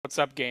What's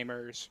up,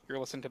 gamers? You're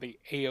listening to the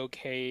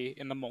AOK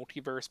in the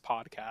Multiverse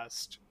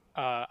podcast.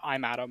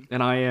 I'm Adam,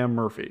 And I am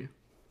Murphy.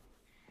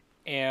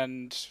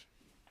 and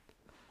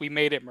we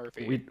made it,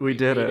 Murphy. We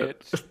did made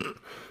it.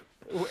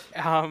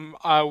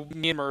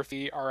 Me and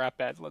Murphy are at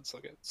bed. Let's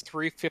look. It's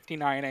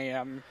 3:59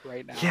 a.m.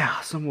 right now.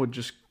 Yeah, some would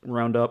just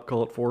round up,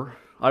 call it 4.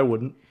 I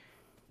wouldn't.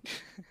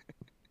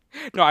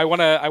 No, I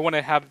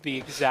wanna have the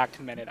exact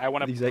minute. I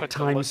want to exact put the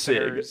time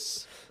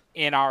listeners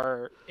in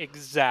our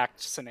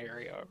exact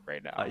scenario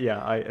right now.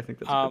 Yeah, I think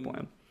that's a good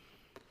plan.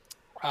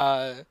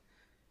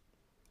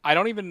 I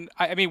don't even.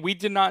 I mean, we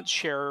did not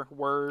share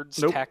words,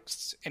 Nope.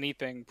 texts,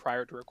 anything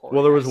prior to recording.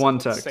 Well, there was one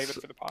let's text. Save it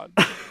for the pod.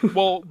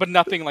 Well, but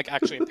nothing like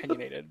actually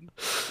opinionated,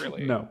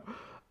 really. No.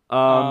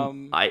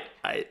 I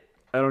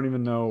don't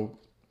even know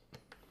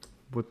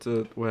how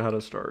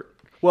to start.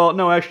 Well,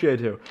 no, actually I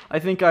do. I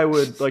think I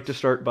would like to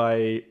start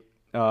by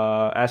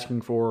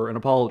asking for an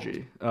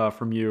apology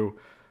from you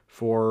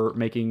for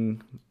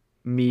making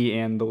me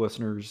and the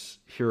listeners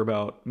hear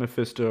about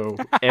Mephisto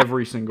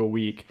every single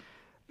week.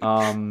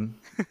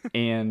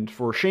 And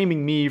for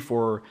shaming me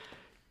for,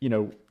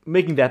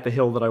 making that the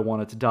hill that I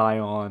wanted to die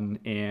on,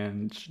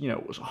 and,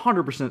 it was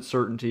 100%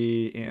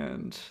 certainty,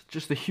 and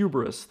just the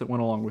hubris that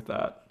went along with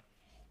that.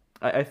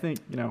 I think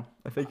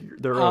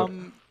they're...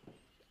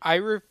 I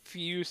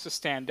refuse to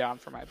stand down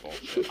for my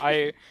bullshit.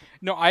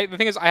 The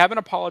thing is, I haven't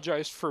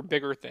apologized for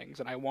bigger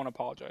things, and I won't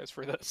apologize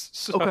for this.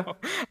 So.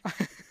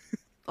 Okay.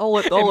 I'll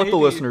let the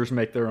listeners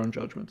make their own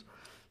judgments.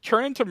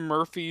 Turn into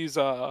Murphy's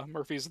Law,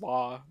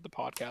 the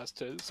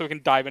podcast, so we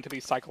can dive into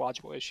these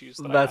psychological issues.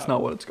 That's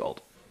not what it's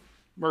called.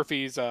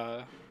 Murphy's.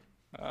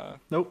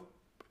 Nope.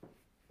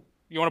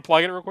 You want to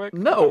plug it real quick?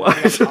 No,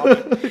 I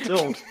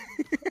don't.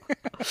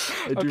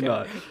 I do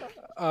not.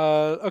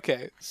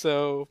 Okay,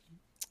 so.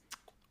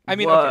 I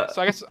mean, okay,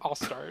 so I guess I'll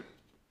start.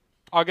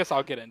 I guess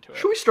I'll get into it.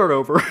 Should we start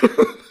over?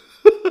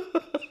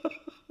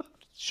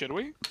 Should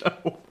we?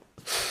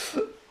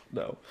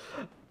 No.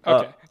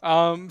 Okay.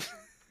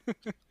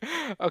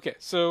 Okay,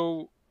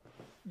 so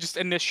just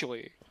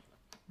initially,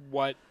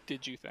 what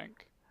did you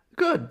think?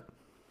 Good.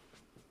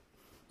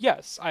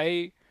 Yes,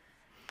 I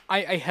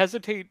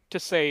hesitate to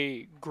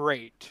say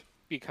great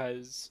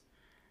because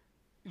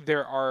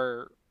there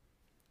are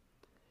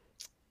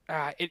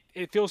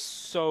it feels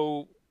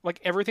so like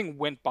everything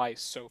went by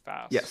so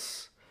fast.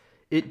 Yes.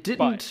 It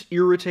didn't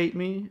irritate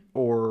me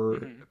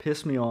or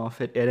piss me off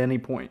at any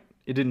point.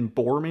 It didn't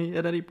bore me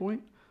at any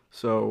point.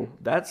 So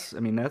that's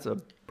a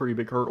pretty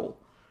big hurdle.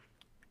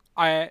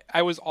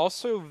 I was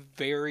also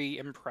very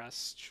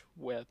impressed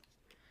with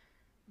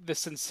the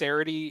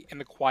sincerity and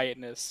the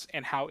quietness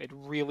and how it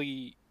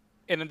really,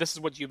 and this is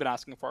what you've been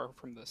asking for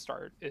from the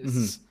start,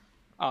 is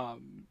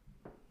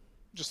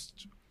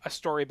just a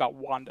story about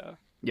Wanda.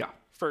 Yeah.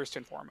 First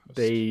and foremost.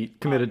 They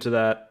committed to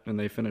that and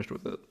they finished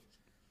with it.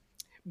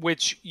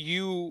 Which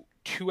you,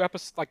 2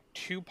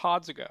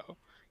 pods ago,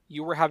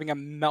 you were having a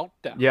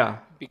meltdown. Yeah,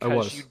 because I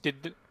was.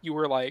 You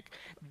were like,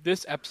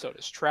 this episode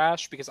is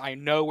trash because I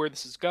know where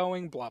this is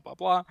going, blah blah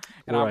blah.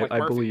 And I'm like,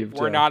 Murphy,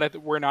 we're not at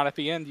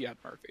the end yet,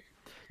 Murphy.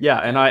 Yeah,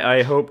 and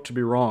I hope to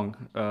be wrong,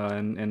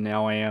 and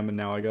now I am, and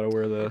now I gotta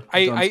wear the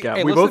dunce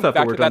cap. We both have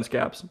to wear dunce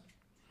caps.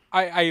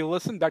 I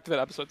listen back to that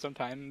episode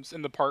sometimes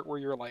in the part where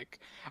you're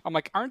like, I'm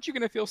like, aren't you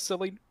gonna feel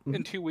silly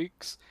in 2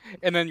 weeks?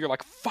 And then you're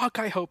like, fuck,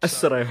 I hope so. I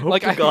said I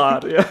hope to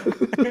God, yeah.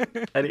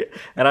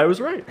 and I was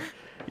right.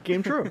 It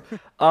came true.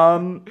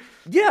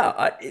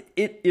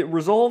 It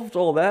resolved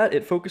all that.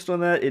 It focused on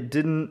that. It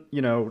didn't,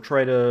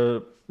 try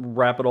to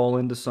wrap it all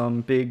into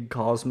some big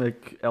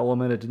cosmic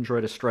element. It didn't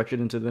try to stretch it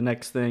into the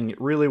next thing. It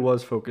really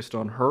was focused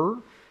on her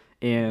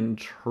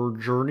and her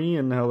journey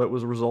and how that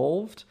was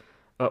resolved.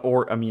 At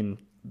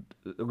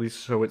least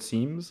so it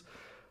seems.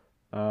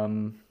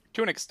 To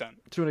an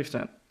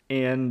extent.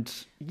 And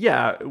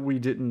yeah, we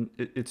didn't.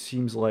 It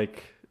seems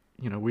like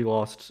we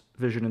lost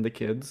Vision and the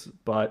kids,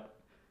 but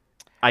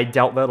I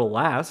doubt that'll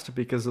last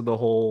because of the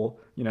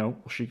whole,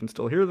 she can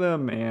still hear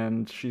them,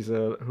 and she's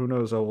who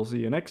knows, I will see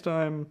you next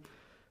time.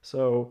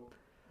 So,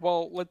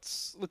 well,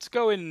 let's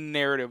go in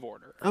narrative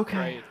order. Okay.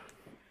 Right?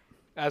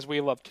 As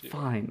we love to do.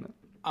 Fine.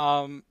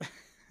 All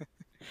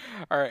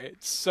right.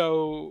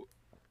 So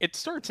it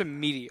starts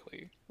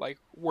immediately, like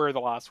where the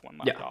last one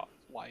left off.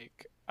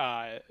 Like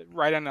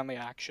right on the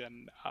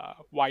action,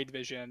 wide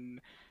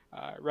vision,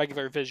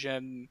 regular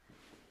vision,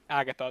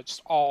 Agatha,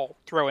 just all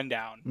throwing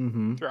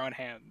down, throwing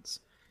hands.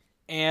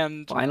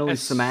 And finally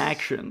some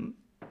action.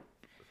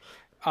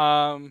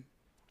 I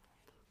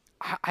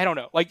don't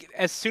know. Like,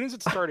 as soon as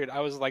it started, I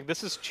was like,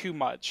 this is too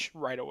much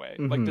right away.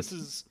 Like, this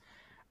is,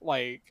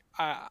 like,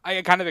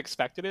 I kind of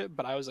expected it,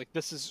 but I was like,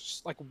 this is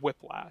just like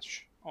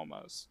Whiplash,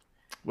 almost.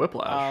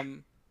 Whiplash?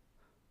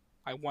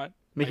 I want...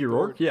 Mickey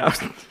Rourke? Yeah.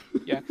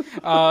 Yeah.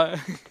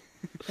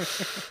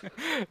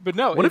 But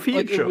no. What if he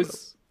had showed up?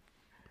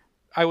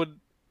 I would...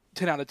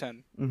 10 out of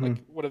 10. Like,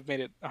 would have made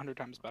it 100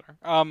 times better.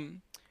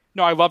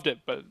 No, I loved it,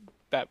 but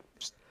that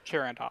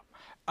cherry on top.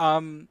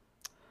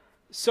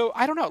 So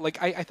I don't know.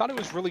 Like I thought it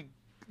was really,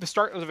 the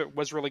start of it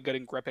was really good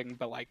and gripping,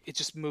 but like it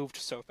just moved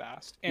so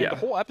fast, and the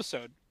whole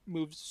episode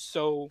moves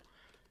so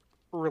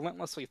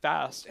relentlessly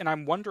fast, and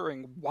I'm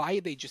wondering why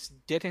they just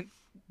didn't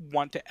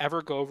want to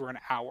ever go over an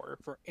hour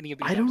for any of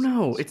these I don't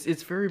know. episodes.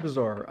 It's very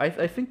bizarre. I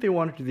think they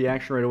wanted to do the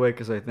action right away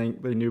because I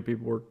think they knew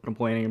people were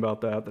complaining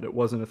about that it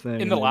wasn't a thing,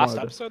 In and the they last wanted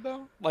to. episode,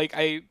 though, like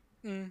I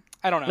don't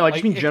No, know. I just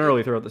Like mean if it,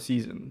 generally throughout the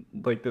season,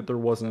 like that there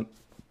wasn't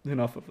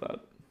enough of that.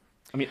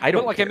 I mean, I but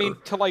don't like I care. mean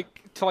to like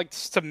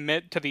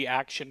submit to the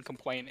action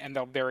complaint in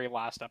the very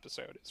last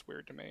episode is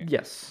weird to me.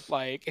 Yes.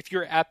 Like if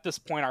you're at this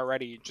point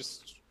already,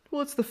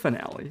 Well, it's the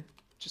finale.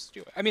 just do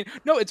it. I mean,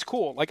 no, it's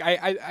cool. Like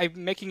I'm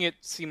making it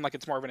seem like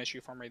it's more of an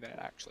issue for me than it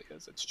actually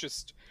is. It's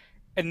just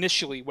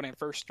initially when it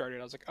first started,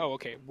 I was like, oh,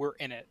 okay, we're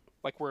in it.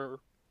 Like we're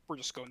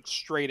just going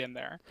straight in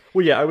there.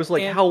 Well, yeah, I was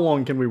like, And how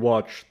long can we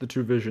watch the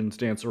two visions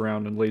dance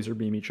around and laser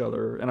beam each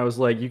other? And I was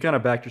like, you kind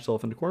of backed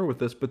yourself into a corner with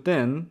this, but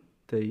then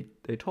they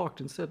talked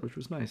instead, which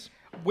was nice.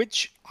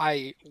 which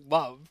I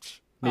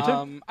loved. Me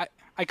too.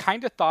 I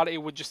kind of thought it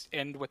would just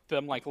end with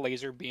them like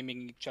laser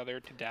beaming each other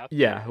to death,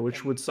 Yeah,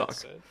 which would and suck.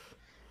 that's it.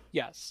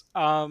 Yes.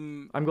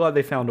 I'm glad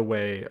they found a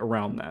way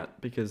around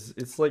that because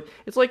it's like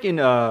in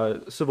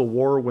Civil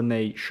War when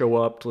they show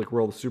up to like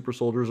where all the super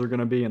soldiers are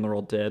gonna be and they're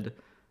all dead.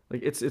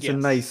 Like it's a Yes.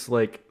 nice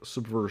like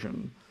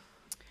subversion.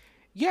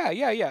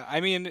 Yeah. I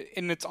mean,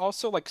 and it's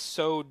also like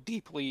so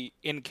deeply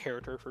in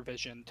character for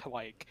Vision to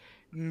like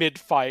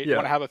mid-fight want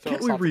Yeah. to have a Can't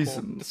we philosophical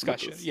reason with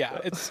discussion. this? Yeah, Yeah.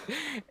 it's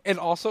and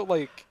also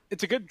like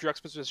it's a good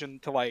juxtaposition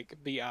to like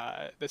the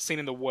scene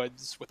in the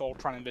woods with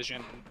Ultron and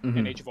Vision in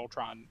Hmm. Age of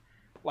Ultron,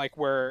 like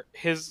where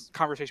his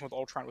conversation with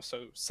Ultron was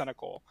so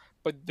cynical,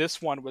 but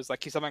this one was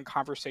like he's having a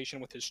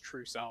conversation with his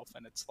true self,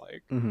 and it's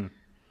like Hmm.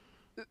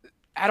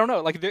 I don't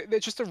know, like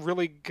it's just a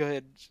really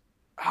good.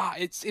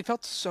 It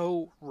felt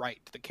so right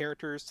to the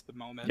characters, to the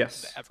moment, to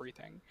Yes. the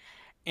everything,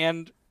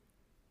 and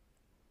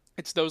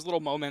it's those little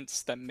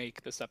moments that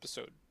make this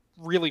episode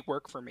really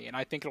work for me, and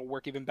I think it'll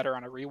work even better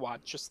on a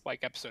rewatch, just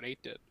like episode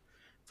 8 did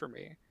for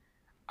me.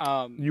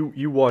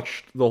 You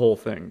watched the whole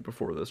thing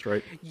before this,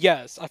 right?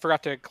 Yes, I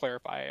forgot to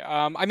clarify.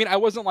 I mean, I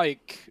wasn't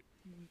like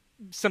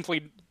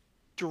simply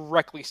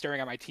directly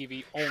staring at my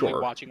TV only Sure.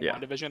 watching Yeah.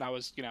 WandaVision. I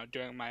was,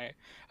 doing my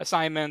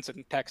assignments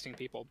and texting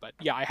people. But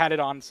yeah, I had it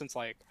on since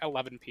like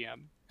 11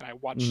 p.m. and I Hmm.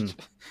 watched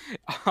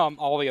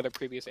all the other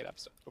previous 8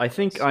 episodes I before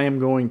think this. I am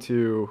going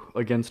to,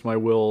 against my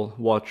will,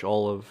 watch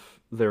all of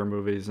their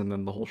movies and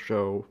then the whole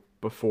show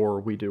before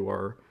we do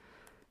our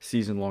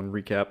season-long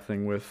recap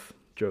thing with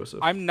Joseph.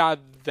 I'm not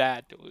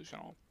that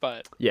delusional,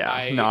 but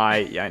Yeah, no,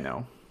 I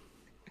know.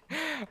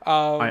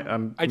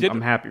 I did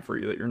I'm happy for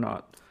you that you're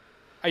not.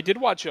 I did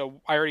watch a.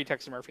 I already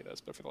texted Murphy this,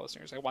 but for the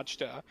listeners, I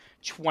watched a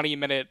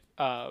 20-minute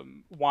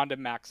Wanda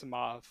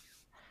Maximoff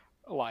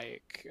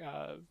like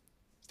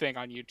thing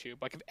on YouTube,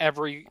 like of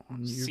every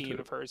On scene YouTube.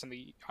 of hers in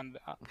the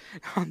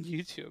on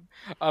YouTube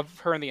of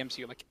her in the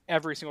MCU, like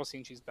every single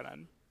scene she's been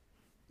in,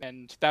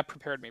 and that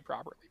prepared me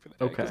properly for the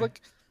day. Because Okay.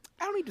 like,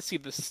 I don't need to see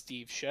the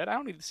Steve shit. I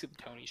don't need to see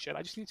the Tony shit.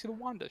 I just need to see the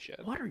Wanda shit.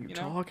 What are you You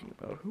know? talking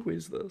about? Who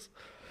is this?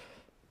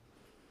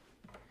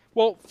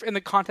 Well, in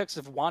the context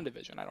of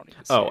WandaVision, I don't need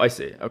to see Oh, I it.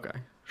 see. Okay.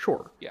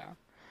 Sure. Yeah.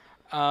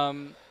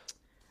 Um,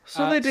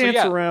 So they so dance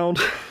yeah, around.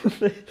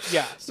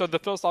 yeah. So the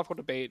philosophical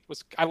debate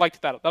was. I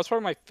liked that. That was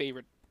probably my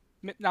favorite.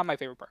 Not my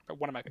favorite part, but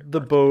one of my favorite The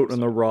parts of the boat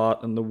and the episode.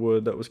 rot and the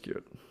wood, that was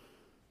cute.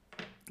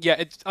 Yeah,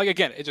 it's like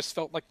again, it just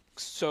felt like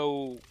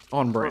so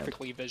On brand.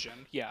 perfectly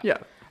Vision. Yeah. Yeah.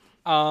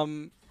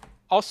 Um,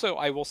 also,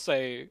 I will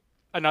say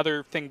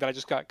another thing that I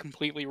just got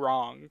completely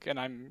wrong, and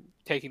I'm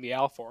taking the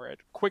L for it.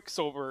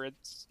 Quicksilver,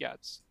 it's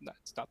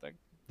nothing.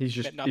 He's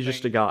Meant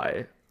just a nothing.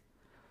 guy.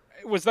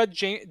 Was that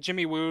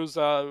Jimmy Woo's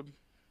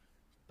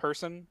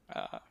person?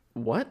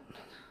 What?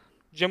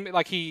 Jimmy,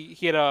 like he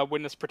had a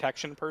witness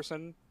protection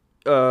person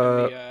in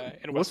Uh the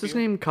in what's his Westview.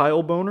 name?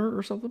 Kyle Boner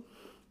or something?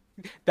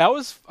 That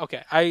was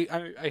okay.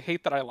 I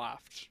hate that I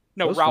laughed. That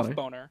No, was Ralph funny.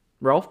 Boner.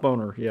 Ralph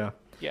Boner, yeah.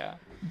 Yeah.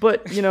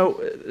 But,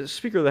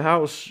 Speaker of the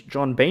House,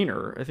 John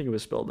Boehner, I think it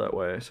was spelled that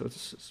way, so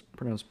it's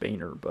pronounced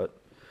Boehner, but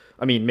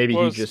I mean, maybe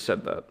Well, he just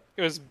said that.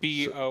 it was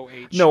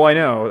BOH. No, I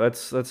know.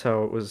 That's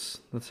how it was.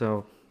 That's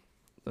how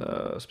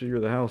Speaker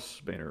of the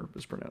House Boehner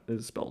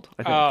is spelled,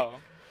 I think. Oh,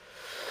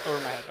 over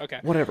my head. Okay.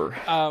 Whatever.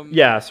 Um.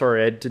 Yeah,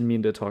 sorry, I didn't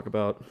mean to talk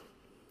about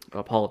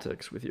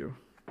politics with you.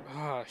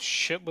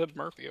 Shit, lib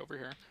Murphy over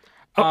here.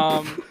 Oh.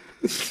 Um.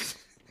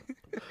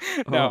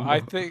 No, I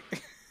Um, think.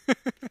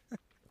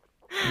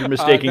 You're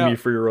mistaking No. me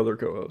for your other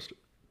co-host.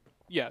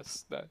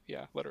 Yes. That.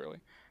 Yeah. Literally.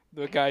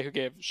 The guy who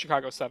gave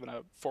Chicago 7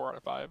 a 4 out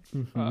of 5,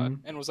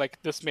 and was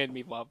like, "This made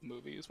me love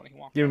movies" when he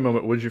walked Give me a out.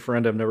 moment. Would you,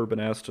 friend? I've never been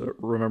asked to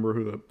remember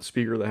who the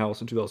Speaker of the House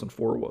in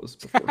 2004 was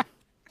before.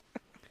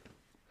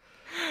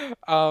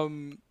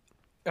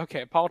 Okay.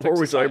 What Politics were we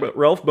talking aside, about?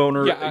 Ralph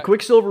Boner. Yeah.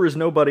 Quicksilver is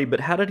nobody,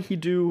 but how did he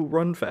do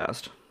run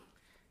fast?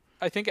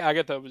 I think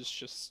Agatha was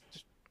just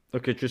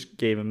Okay, just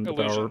gave him the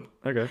power. illusion.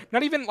 Okay,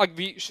 Not even like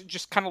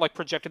just kind of like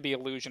projected the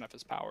illusion of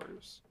his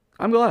powers.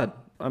 I'm glad.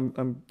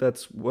 I'm.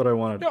 That's what I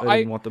wanted. No, I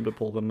didn't want them to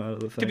pull them out of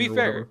the thing. To be or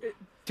fair, whatever.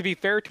 to be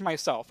fair to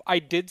myself, I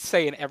did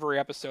say in every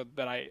episode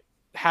that I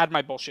had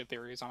my bullshit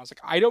theories. And I was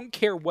like, I don't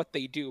care what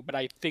they do, but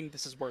I think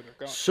this is where they're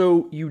going.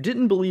 So you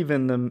didn't believe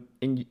in them,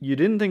 and you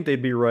didn't think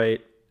they'd be right,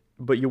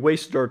 but you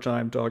wasted our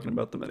time talking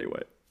about them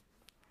anyway.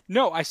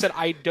 No, I said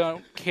I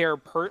don't care.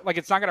 Like,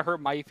 it's not gonna hurt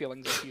my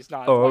feelings if he's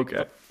not Oh, like okay.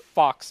 the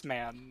Fox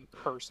man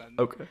person.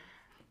 Okay.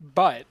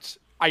 But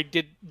I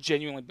did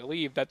genuinely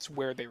believe that's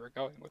where they were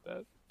going with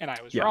it, and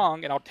I was Yeah.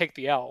 wrong, and I'll take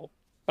the L,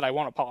 but I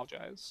won't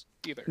apologize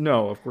either.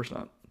 No, of course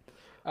not.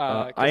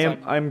 Because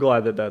I'm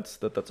glad that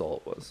that's all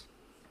it was.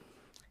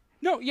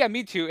 No, yeah,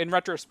 me too. In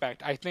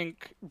retrospect, I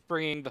think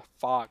bringing the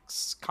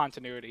Fox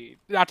continuity,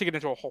 not to get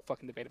into a whole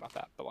fucking debate about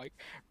that, but like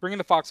bringing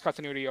the Fox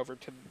continuity over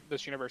to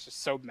this universe is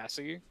so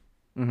messy.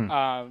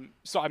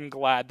 So I'm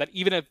glad that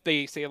even if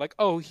they say like,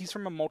 oh, he's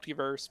from a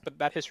multiverse, but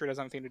that history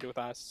doesn't have anything to do with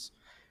us,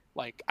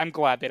 like I'm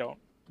glad they don't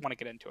want to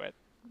get into it.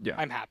 Yeah.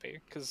 I'm happy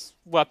because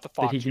let the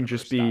Fox That he can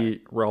just be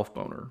die. Ralph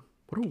Boner.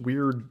 What a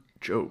weird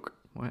joke.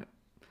 What?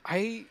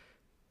 I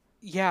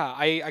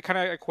kind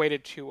of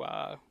equated to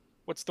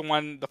what's the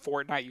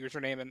Fortnite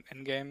username in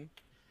Endgame?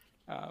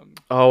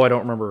 Oh, I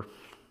don't remember.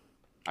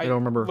 I don't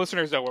remember.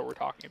 Listeners know what we're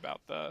talking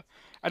about.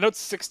 I know it's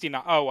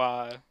 69.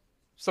 Oh,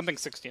 something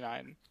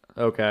 69.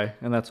 Okay,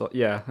 and that's all.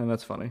 Yeah, and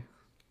that's funny.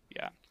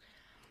 Yeah.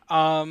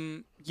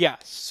 Yeah.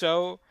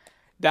 So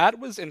that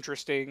was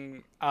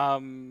interesting.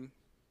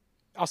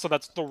 Also,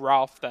 that's the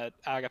Ralph that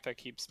Agatha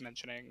keeps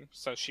mentioning.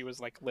 So she was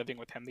like living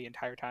with him the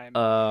entire time.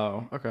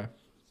 Oh, okay.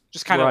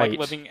 Just kind of like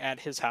living at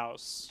his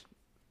house.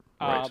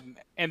 Right.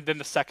 And then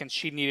the second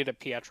she needed a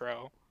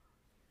Pietro,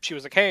 she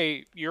was like,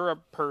 "Hey, you're a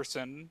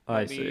person.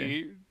 Let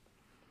me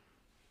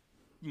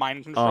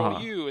mind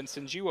control you and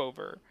send you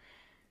over."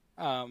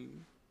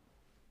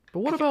 But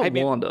what about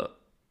Wanda?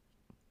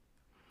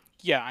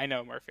 Yeah, I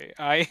know, Murphy.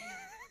 I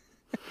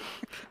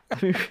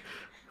mean,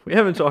 we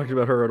haven't talked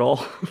about her at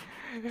all.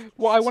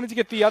 Well, I wanted to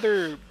get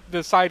the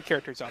side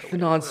characters out of the way. The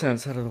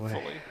nonsense out of the way.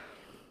 Fully.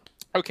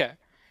 Okay.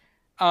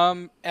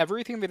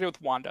 Everything they did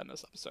with Wanda in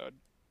this episode,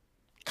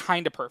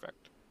 kind of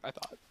perfect, I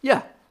thought.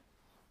 Yeah.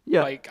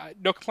 Yeah. Like,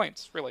 no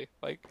complaints, really.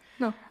 Like,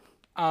 no.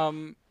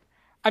 I'm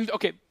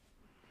okay.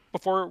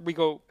 Before we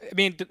go, I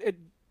mean, it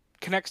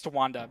connects to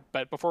Wanda,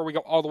 but before we go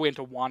all the way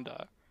into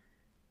Wanda,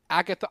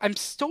 Agatha, I'm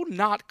still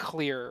not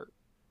clear.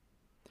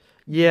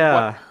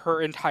 Yeah. What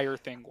her entire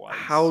thing was.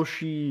 How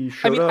she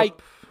showed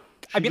up.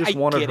 She just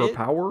wanted her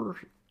power.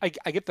 I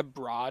get the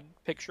broad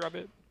picture of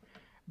it,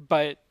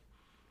 but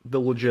the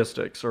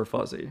logistics are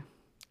fuzzy.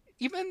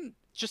 Even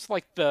just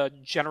like the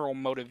general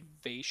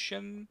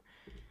motivation.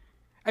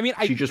 I mean,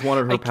 she just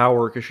wanted her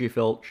power because she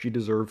felt she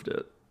deserved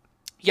it.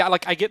 Yeah,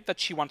 like I get that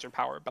she wants her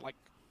power, but like,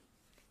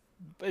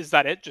 is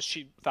that it? Just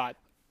she thought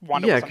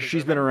Wanda. Yeah, because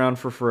she's been around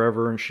for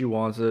forever and she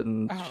wants it,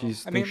 and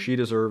thinks she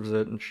deserves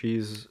it, and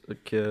she's a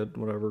kid,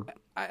 whatever.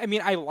 I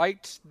mean, I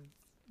liked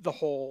the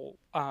whole.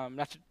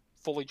 Not to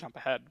fully jump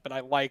ahead, but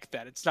I like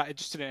that it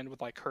just didn't end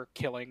with like her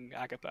killing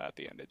Agatha at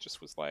the end. It just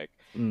was like,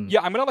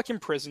 yeah, I'm gonna like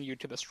imprison you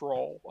to this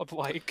role of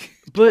like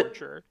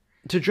torture.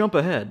 To jump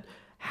ahead,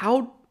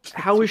 how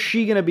is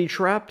she gonna be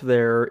trapped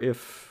there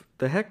if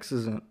the hex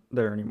isn't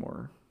there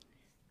anymore?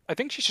 I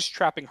think she's just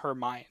trapping her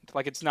mind.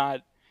 Like it's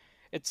not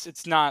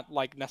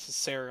like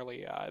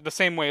necessarily the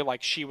same way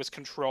like she was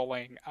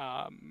controlling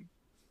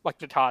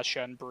like Natasha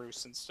and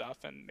Bruce and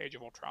stuff in Age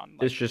of Ultron.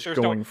 Like, it's just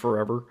going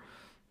forever.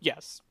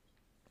 Yes.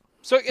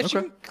 So if she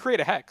can create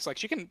a hex, like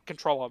she can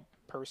control a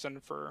person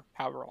for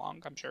however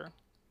long, I'm sure.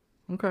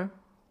 Okay.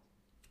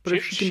 But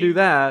if she can do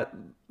that,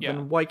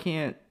 then why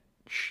can't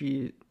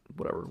she?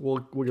 Whatever. We'll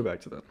get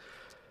back to that.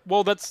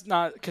 Well, that's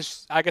not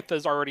because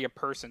Agatha's already a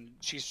person.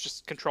 She's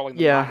just controlling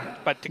the mind.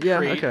 But to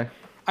create,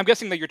 I'm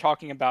guessing that you're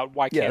talking about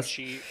why can't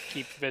she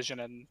keep Vision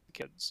and the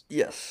kids?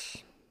 Yes.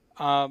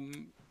 I'll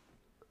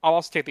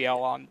also take the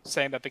L on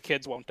saying that the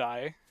kids won't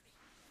die.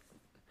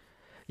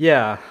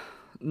 Yeah.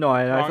 No,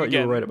 I thought you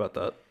were right about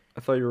that.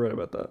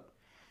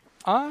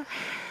 I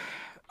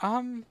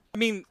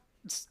mean,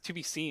 it's to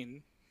be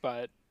seen,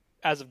 but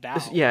as of now,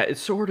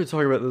 it's so hard to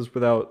talk about this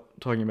without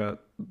talking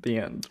about the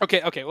end.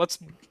 Okay, let's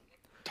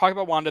talk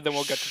about Wanda, then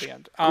we'll get to the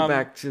end. Go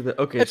back to the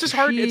It's just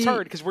hard. It's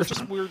hard because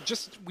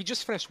we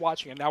just finished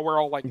watching it. Now we're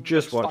all like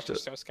just watched it.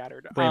 So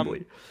scattered.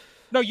 Rambly.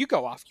 No, you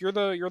go off. You're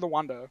the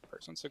Wanda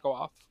person, so go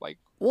off. Like,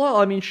 well,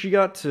 I mean, she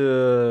got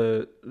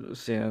to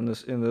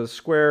stand in the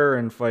square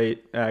and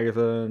fight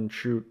Agatha and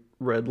shoot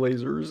red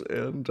lasers,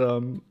 and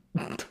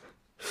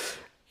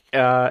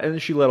and then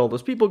she let all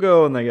those people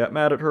go, and they got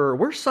mad at her.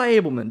 Where's Cy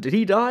Abelman? Did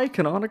he die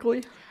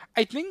canonically?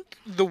 I think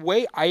the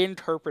way I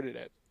interpreted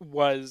it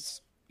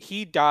was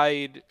he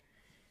died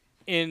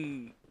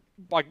in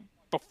like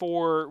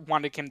before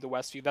Wanda came to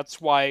Westview.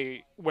 That's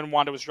why when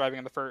Wanda was driving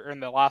in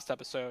the last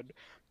episode,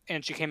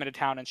 and she came into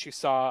town and she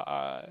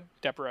saw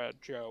Deborah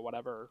Jo,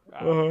 whatever,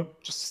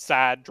 just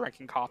sad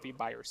drinking coffee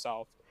by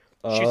herself.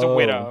 She's a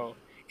widow.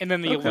 And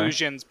then the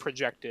illusions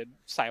projected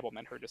Cy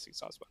Abelman, her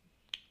deceased husband.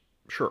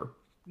 Sure.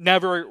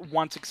 Never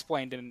once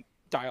explained in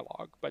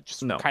dialogue, but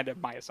just kind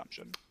of my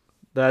assumption.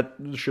 That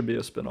should be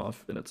a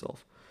spin-off in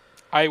itself.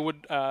 I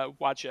would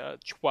watch a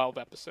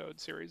 12-episode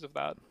series of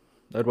that.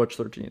 I'd watch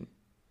 13.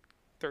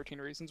 13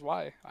 Reasons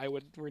Why. I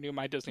would renew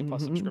my Disney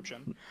Plus Mm-hmm.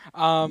 subscription.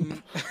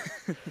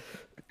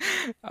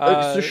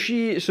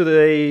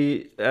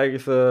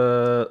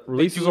 Agatha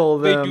releases all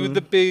of They do them.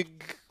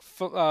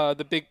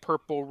 the big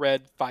purple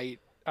red fight.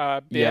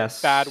 Bad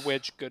Yes.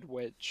 witch, good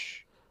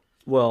witch.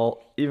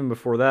 Well, even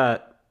before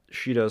that,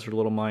 she does her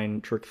little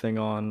mind trick thing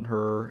on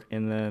her,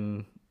 and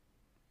then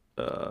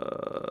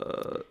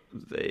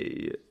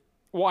they.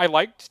 Well, I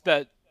liked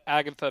that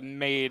Agatha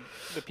made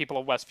the people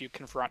of Westview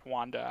confront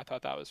Wanda. I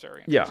thought that was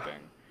very Yeah. interesting.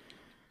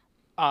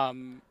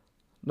 Um,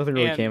 Nothing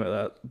really came and of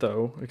that,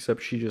 though,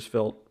 except she just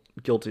felt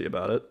guilty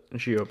about it,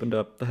 and she opened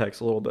up the hex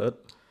a little bit.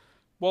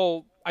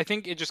 well, I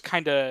think it just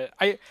kind of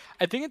I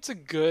think it's a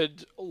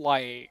good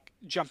like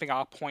jumping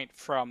off point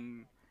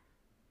from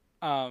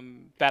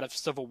that of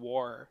Civil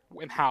War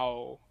and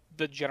how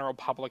the general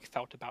public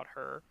felt about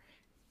her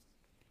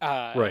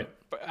Right.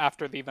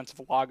 after the events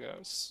of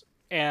Lagos,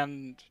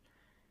 and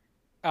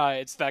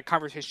it's that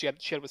conversation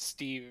she had with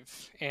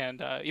Steve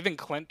and even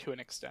Clint to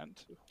an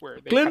extent, where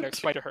they kind of Clint!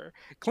 explain to her.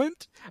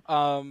 Clint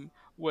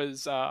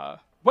was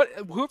what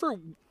whoever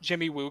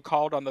Jimmy Woo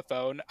called on the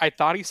phone. I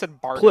thought he said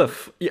Barton.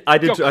 Cliff. Yeah, I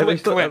did. No, Too.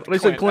 I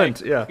said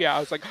Clint. Yeah. Yeah, I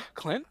was like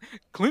Clint.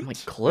 I'm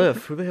like,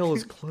 Cliff? Who the hell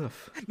is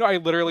Cliff? No, I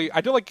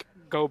did like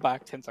go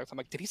back 10 seconds. I'm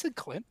like, did he say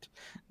Clint?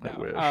 No. I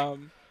wish.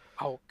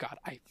 Oh God,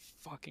 I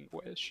fucking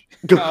wish.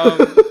 What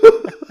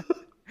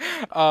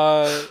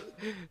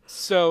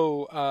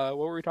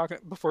were we talking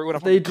before we went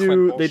off? They on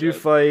Clint they do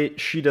bullshit? fight.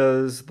 She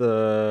does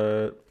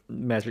the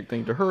magic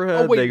thing to her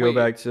head. They go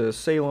back to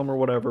Salem or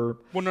whatever.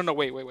 Well, no,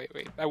 wait.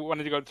 I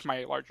wanted to go to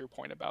my larger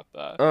point about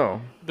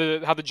Oh.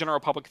 how the general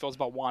public feels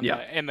about Wanda, Yeah.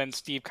 and then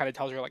Steve kind of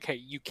tells her like, hey,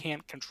 you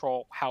can't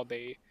control how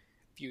they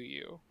view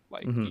you.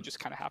 Like, Mm-hmm. you just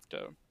kind of have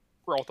to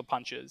roll with the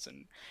punches,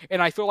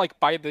 and I feel like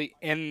by the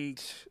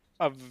end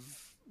of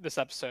this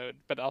episode,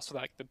 but also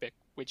like the big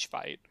witch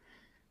fight,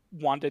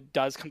 Wanda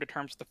does come to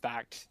terms with the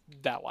fact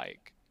that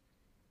like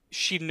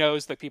she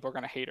knows that people are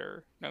going to hate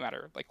her no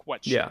matter like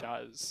what she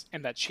does,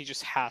 and that she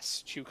just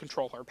has to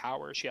control her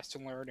power. She has to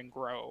learn and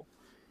grow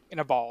and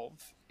evolve,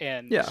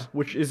 and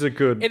which is a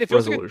good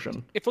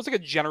resolution. It feels like a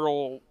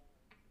general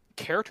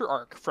character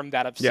arc from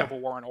that of Civil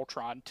War and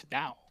Ultron to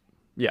now.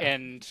 Yeah,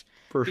 and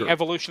for the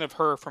evolution of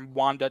her from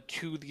Wanda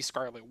to the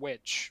Scarlet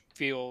Witch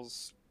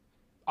feels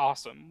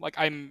awesome. Like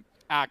I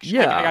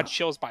got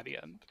chills by the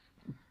end.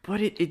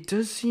 But it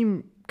does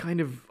seem kind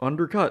of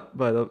undercut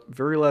by the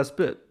very last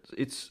bit.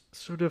 It's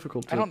so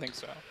difficult to... I don't think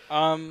so.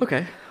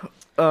 Okay.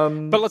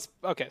 But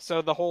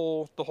so the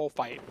whole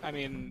fight, I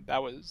mean,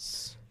 that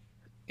was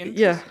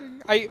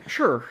interesting.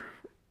 Sure.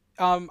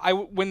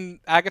 When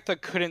Agatha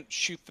couldn't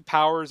shoot the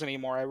powers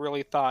anymore, I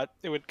really thought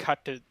it would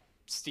cut to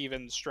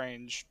Stephen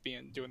Strange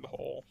doing the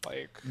whole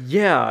like...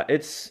 Yeah,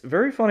 it's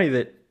very funny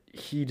that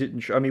he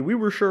didn't... I mean, we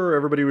were sure,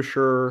 everybody was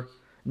sure...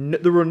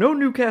 there were no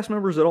new cast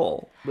members at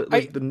all.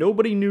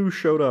 Nobody new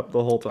showed up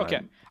the whole time.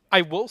 Okay,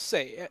 I will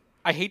say,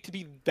 I hate to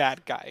be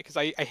that guy, because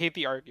I hate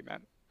the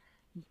argument,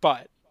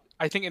 but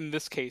I think in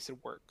this case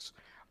it works.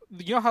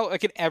 You know how,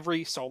 like, in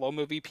every solo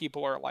movie,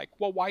 people are like,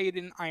 well, why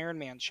didn't Iron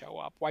Man show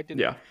up? Why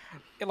didn't...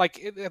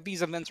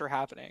 these events are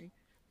happening.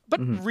 But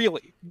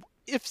really,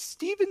 if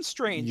Stephen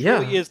Strange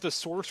really is the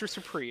Sorcerer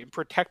Supreme,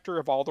 protector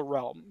of all the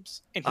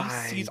realms, and he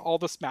sees all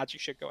this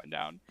magic shit going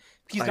down,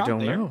 he's not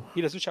there. Know.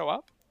 He doesn't show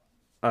up?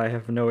 I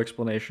have no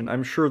explanation.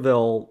 I'm sure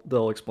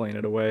they'll explain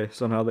it away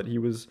somehow, that he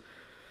was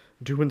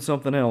doing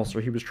something else, or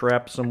he was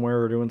trapped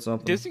somewhere or doing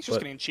something. Disney's just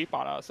getting cheap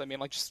on us. I mean,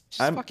 like, just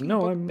fucking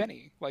book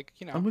Benny. Like,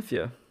 you know. I'm with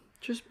you.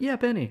 Just,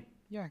 Benny.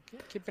 Yeah,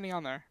 keep Benny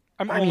on there.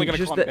 I'm only going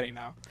to call him Benny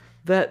now.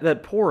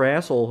 That poor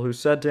asshole who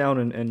sat down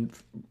and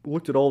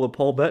looked at all the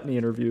Paul Bettany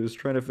interviews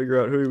trying to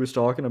figure out who he was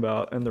talking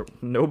about, and there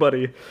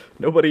nobody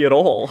at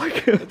all.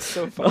 Like, it's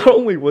so funny. Not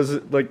only was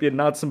it like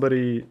not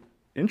somebody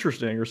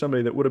interesting or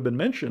somebody that would have been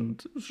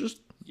mentioned, it was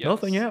just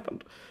nothing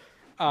happened.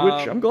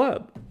 Which I'm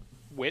glad.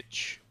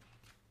 Which?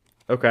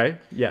 Okay.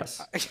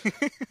 Yes.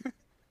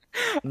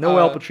 No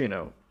Al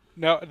Pacino.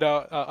 No.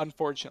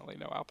 Unfortunately,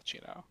 no Al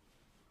Pacino.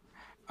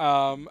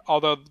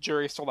 Although the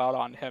jury's still out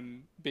on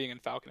him being in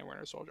Falcon and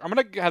Winter Soldier. I'm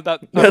gonna have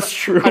that. That's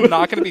true. I'm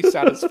not gonna be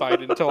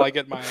satisfied until I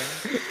get mine.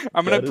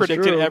 I'm gonna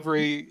predict it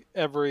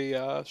every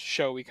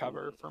show we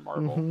cover for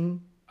Marvel. Mm-hmm.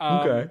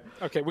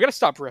 Okay, we gotta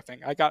stop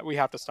riffing. We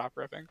have to stop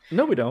riffing.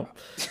 No, we don't.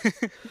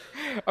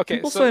 Okay,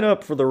 people sign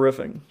up for the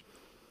riffing.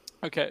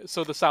 Okay,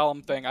 so the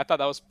Salem thing, I thought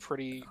that was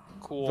pretty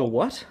cool. The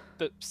what?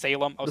 The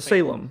Salem. Oh, the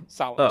Salem.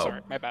 Salem.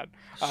 Sorry, my bad.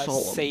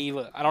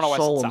 Salem. I don't know why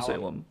I said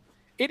Salem.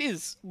 It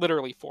is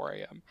literally 4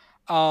 a.m.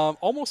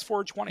 Almost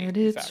 4:20. And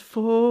it's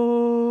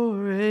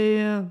 4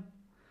 a.m.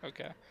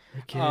 Okay.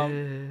 All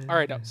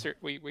right, no,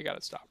 we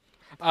gotta stop.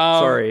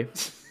 Sorry.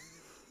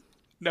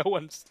 No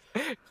one's.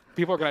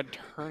 People are gonna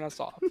turn us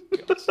off.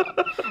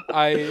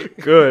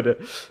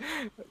 Good.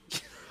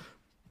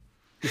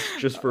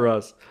 Just for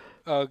us.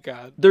 Oh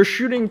God. They're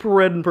shooting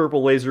red and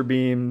purple laser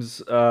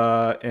beams,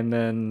 and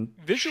then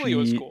visually it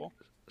was cool.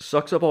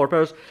 Sucks up all her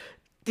powers.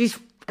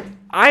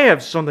 I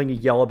have something to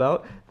yell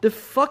about. The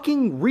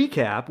fucking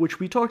recap, which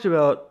we've talked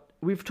about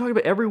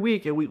every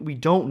week, and we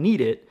don't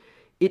need it,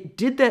 it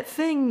did that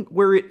thing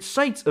where it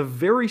cites a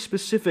very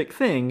specific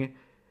thing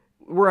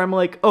where I'm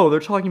like, oh, they're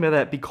talking about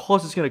that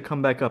because it's gonna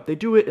come back up. They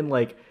do it in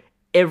like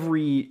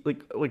every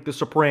like The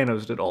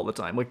Sopranos did all the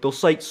time. Like they'll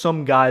cite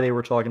some guy they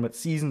were talking about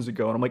seasons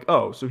ago, and I'm like,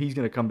 oh, so he's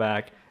gonna come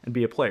back and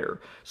be a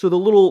player. So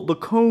the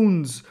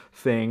cones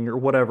thing or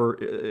whatever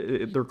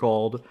they're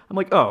called, I'm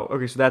like, oh,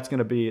 okay, so that's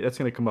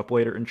gonna come up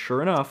later. And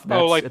sure enough,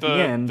 that's like at the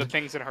end. the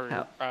things in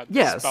her the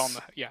Yes. spell.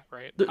 Yeah,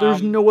 right.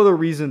 There's no other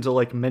reason to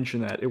like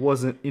mention that. It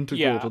wasn't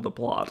integral Yeah. to the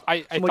plot.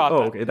 I So I'm like, thought oh,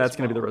 that okay, that's as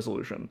gonna be the well.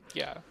 resolution.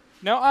 Yeah.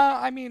 No,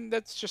 I mean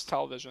that's just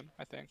television.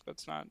 I think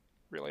that's not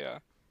really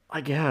a. I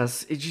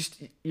guess it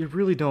just you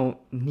really don't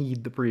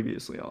need the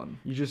previously on.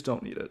 You just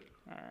don't need it.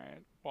 All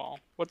right. Well,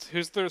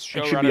 who's the It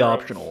should be showrunner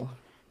optional.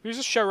 Who's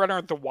the showrunner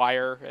of The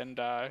Wire and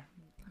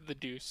The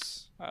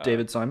Deuce?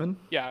 David Simon?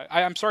 Yeah,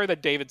 I'm sorry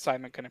that David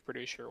Simon couldn't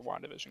produce your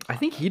WandaVision content. I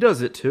think he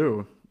does it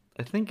too.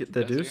 I think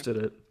The Deuce did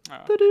it. Oh.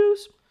 The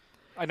Deuce.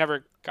 I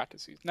never got to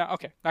see. No,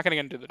 okay, not gonna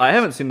get into The Deuce. I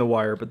haven't seen The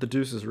Wire, but The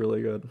Deuce is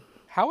really good.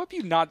 How have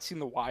you not seen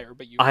The Wire,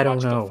 but you I don't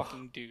watched know. The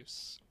fucking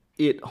Deuce?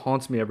 It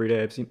haunts me every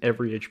day. I've seen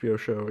every HBO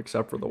show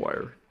except for The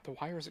Wire. The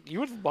Wire is. You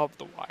would love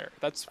The Wire.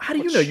 That's. How do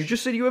you know? You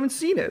just said you haven't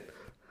seen it.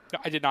 No,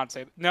 I did not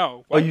say that.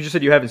 No. Oh, you just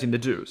said you haven't seen The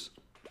Deuce.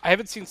 I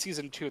haven't seen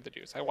season 2 of The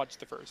Deuce. I watched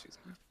the first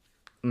season.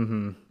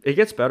 Mm-hmm. It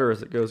gets better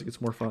as it goes. It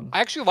gets more fun.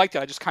 I actually liked it.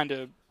 I just kind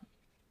of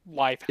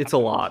life. It's a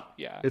lot.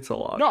 Yeah. It's a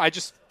lot. No, I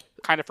just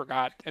kind of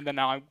forgot, and then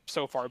now I'm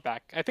so far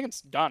back. I think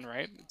it's done,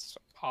 right? It's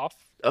off.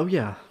 Oh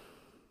yeah.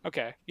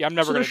 Okay. Yeah, I'm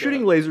never So gonna. they're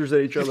shooting lasers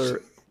at each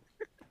other.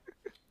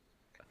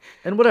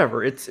 And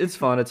whatever. It's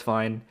fun. It's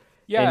fine.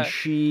 Yeah. And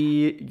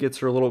she gets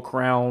her little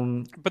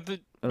crown. But the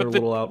and her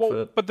little outfit.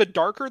 Well, but the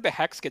darker the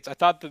hex gets, I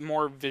thought the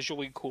more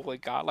visually cool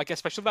it got. Like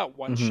especially that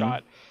one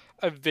shot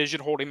of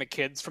Vision holding the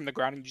kids from the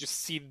ground, and you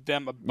just see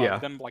them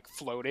above them, like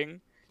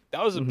floating.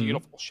 That was a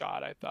beautiful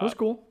shot. I thought. That was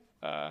cool.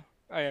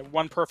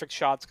 One perfect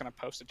shot's gonna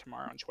post it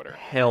tomorrow on Twitter.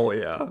 Hell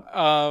yeah.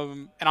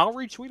 And I'll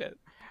retweet it.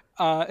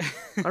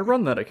 I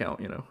run that account,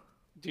 you know.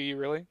 Do you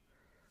really?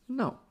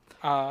 No.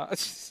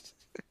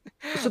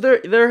 So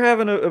they're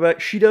having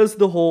she does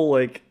the whole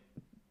like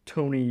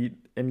Tony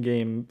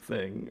Endgame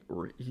thing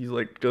where he's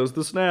like does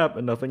the snap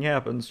and nothing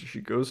happens.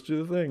 She goes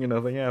to the thing and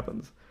nothing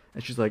happens.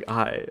 And she's like,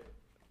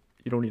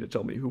 you don't need to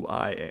tell me who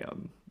I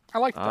am. I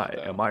like that.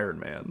 I am Iron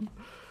Man.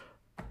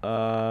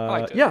 I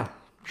liked it. Yeah,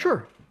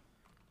 sure.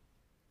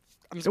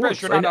 I'm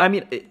surprised you're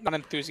not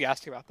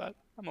enthusiastic about that.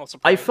 I'm a little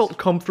surprised. I felt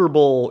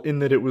comfortable in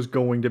that it was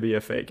going to be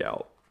a fake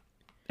out.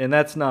 And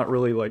that's not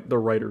really like the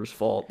writer's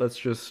fault. That's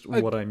just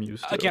what I'm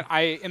used to. Again,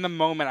 in the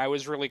moment I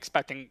was really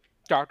expecting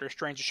Doctor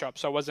Strange to show up,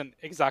 so I wasn't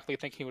exactly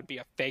thinking it would be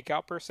a fake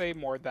out per se,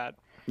 more that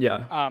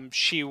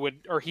he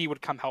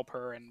would come help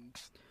her, and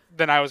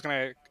then I was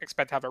gonna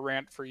expect to have a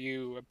rant for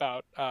you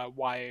about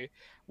why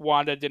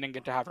Wanda didn't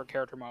get to have her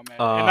character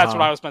moment, and that's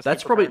what I was.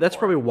 That's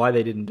probably why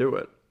they didn't do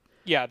it.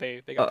 Yeah,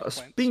 they got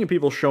speaking of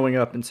people showing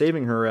up and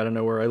saving her out of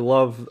nowhere,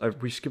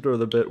 we skipped over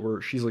the bit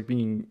where she's like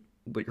being.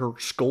 Like her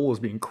skull is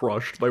being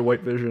crushed by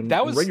White Vision.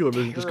 That was regular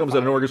terrifying. Vision just comes out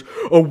of nowhere, goes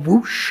a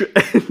whoosh,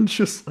 and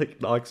just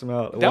like knocks him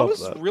out. That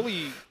was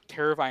really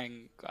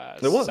terrifying.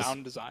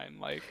 Sound design,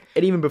 like,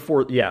 and even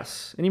before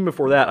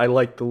that, I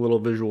liked the little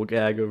visual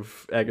gag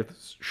of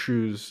Agatha's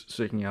shoes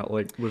sticking out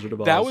like Wizard of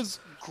Oz. That was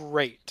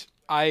great.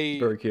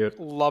 Very cute.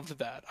 Loved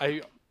that.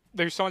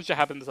 There's so much that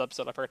happened in this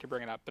episode. I forgot to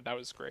bring it up, but that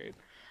was great.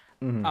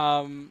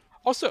 Mm-hmm.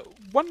 Also,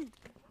 one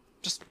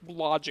just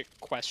logic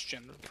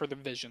question for the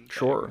Vision thing,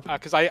 sure,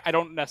 because I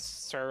don't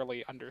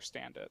necessarily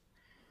understand it.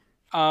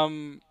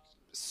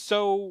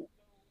 So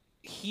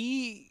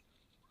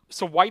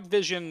White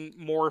Vision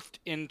morphed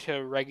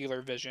into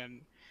regular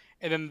Vision,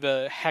 and then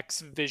the Hex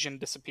Vision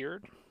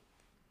disappeared.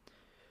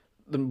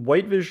 The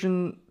White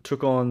Vision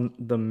took on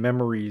the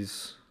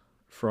memories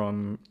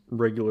from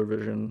regular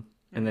Vision,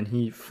 and then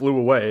he flew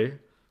away.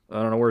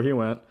 I don't know where he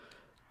went.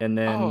 And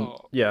then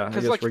I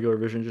guess regular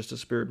Vision just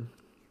disappeared.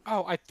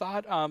 Oh, I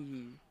thought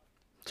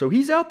So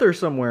he's out there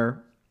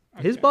somewhere.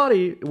 Okay. His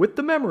body with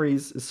the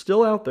memories is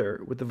still out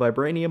there with the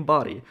vibranium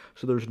body.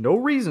 So there's no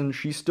reason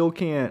she still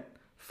can't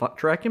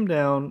track him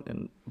down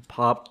and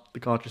pop the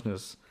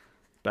consciousness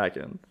back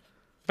in.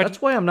 But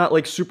that's why I'm not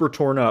like super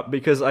torn up,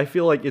 because I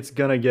feel like it's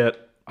gonna get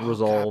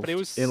resolved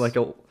in like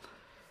a.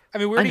 I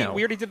mean, we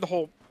already did the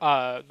whole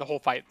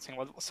fight scene.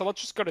 So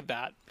let's just go to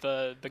that.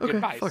 The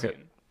goodbye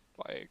scene.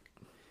 Like,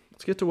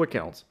 let's get to what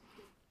counts.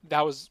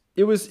 That was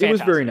it was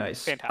very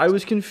nice. Fantastic. I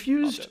was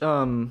confused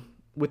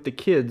with the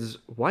kids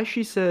why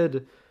she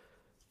said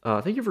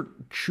thank you for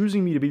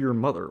choosing me to be your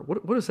mother.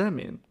 What does that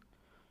mean?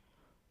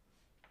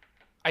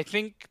 I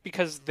think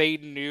because they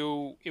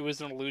knew it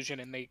was an illusion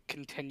and they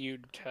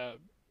continued to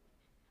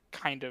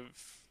kind of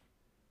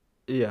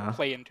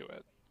play into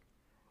it.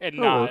 And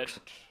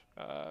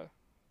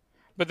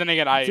but then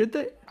again, I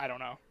don't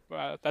know.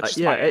 That's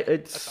just my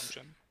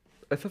assumption.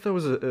 I thought that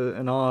was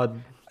an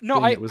odd.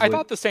 No, I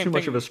thought the same thing. Too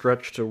much of a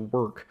stretch to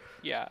work.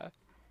 Yeah.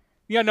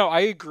 Yeah, no,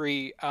 I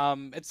agree.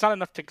 It's not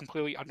enough to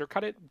completely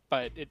undercut it,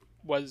 but it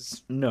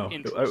was I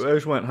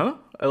just went, huh?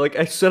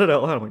 I said it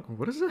out loud. I'm like,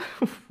 what is that?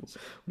 What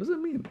does that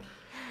mean?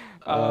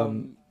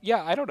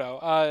 Yeah, I don't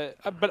know.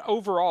 But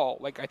overall,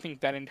 like I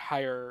think that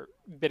entire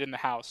bit in the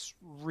house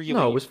No, it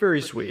really, was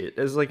very sweet.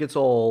 It's like it's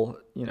all,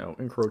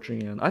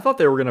 encroaching in. I thought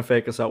they were gonna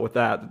fake us out with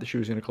that she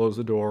was gonna close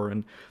the door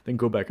and then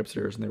go back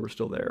upstairs and they were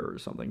still there or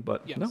something.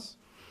 But no, yes.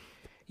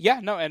 Yeah,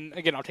 no, and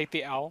again, I'll take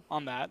the L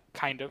on that,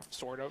 kind of,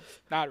 sort of,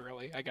 not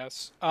really, I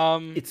guess.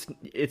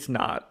 it's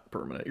not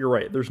permanent. You're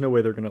right. There's no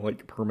way they're gonna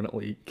like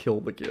permanently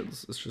kill the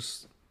kids. It's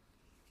just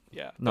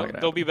Yeah, not gonna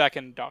they'll be happen. back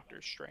in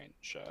Doctor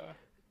Strange.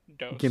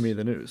 Give me Dose.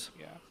 the news.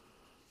 Yeah.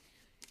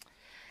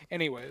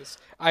 Anyways,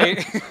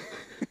 I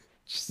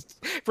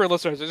just for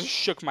listeners, I just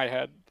shook my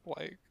head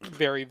like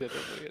very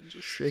vividly and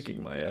just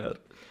Shaking my head.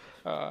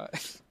 uh,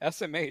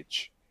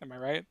 SMH. Am I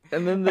right?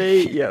 And then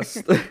they,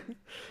 yes,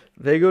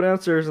 they go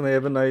downstairs and they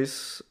have a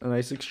nice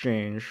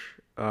exchange.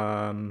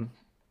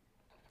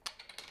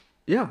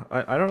 Yeah,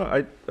 I don't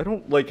know. I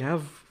don't like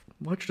have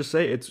much to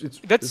say. That's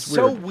it's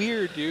so weird.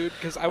 weird, dude.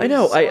 Because I I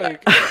know. was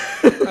like,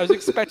 I was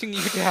expecting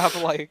you to have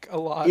like a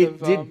lot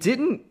of. It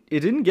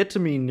didn't get to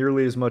me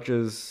nearly as much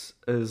as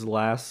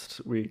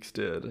last week's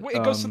did.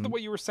 It goes to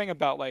what you were saying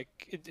about like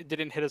it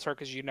didn't hit as hard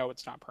because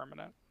it's not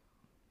permanent.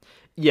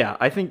 Yeah,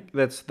 I think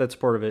that's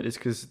part of it. Is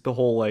because the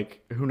whole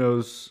like who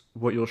knows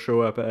what you'll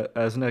show up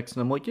as next,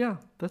 and I'm like, yeah,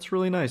 that's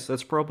really nice.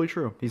 That's probably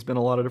true. He's been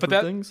a lot of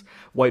different things.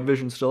 White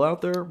Vision's still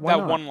out there. Why that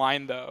not? one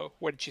line though,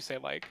 what did she say?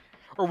 Like,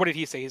 or what did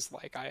he say? He's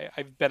like,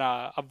 I've been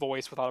a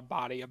voice without a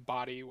body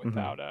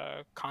without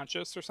a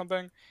conscious or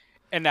something,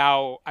 and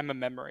now I'm a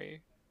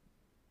memory.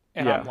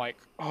 And Yeah, I'm like,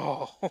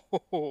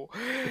 oh,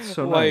 it's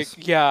so like, nice.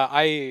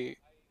 yeah,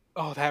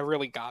 that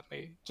really got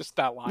me. Just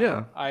that line.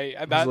 Yeah,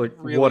 he's That like,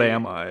 what really,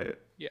 am I?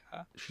 yeah.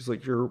 She's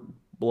like, your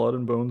blood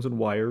and bones and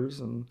wires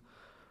and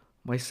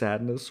my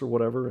sadness or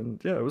whatever. And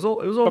yeah, it was all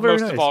But very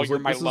most nice. of It all, was you're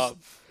like, my this is,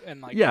 love,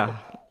 and like, yeah,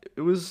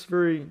 it was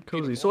very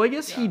cozy. beautiful. So I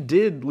guess he Yeah.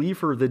 did leave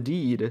her the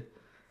deed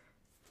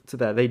to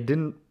that. They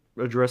didn't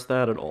address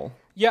that at all.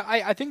 Yeah,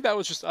 I think that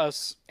was just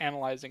us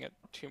analyzing it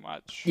too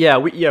much. Yeah,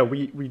 we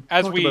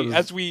As talked about this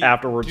as we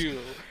afterwards. do,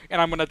 and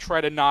I'm gonna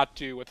try to not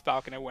do with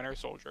Falcon and Winter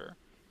Soldier.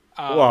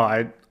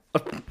 Well,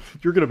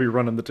 you're gonna be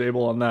running the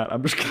table on that.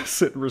 I'm just gonna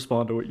sit and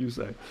respond to what you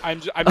say. I'm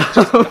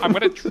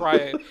gonna try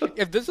it.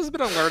 If this has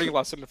been a learning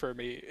lesson for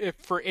me, if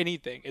for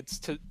anything, it's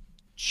to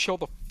chill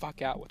the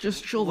fuck out with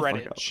Just chill the fuck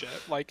Reddit out. shit.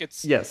 Like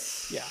it's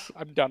Yes. yeah,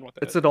 I'm done with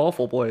it. It's an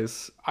awful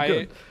place.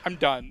 Good. I'm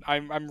done.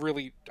 I'm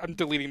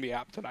deleting the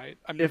app tonight.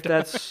 If done.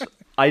 that's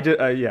I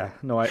did yeah,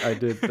 no, I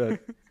did that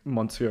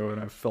months ago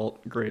and I've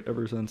felt great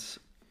ever since.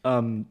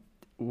 What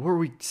were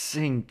we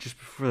saying just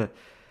before that?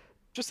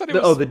 Just that it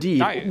was the deed.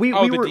 nice. We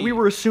The were deed. we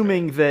were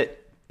assuming that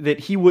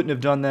he wouldn't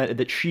have done that,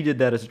 that she did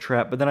that as a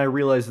trap, but then I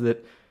realized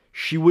that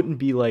she wouldn't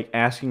be like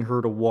asking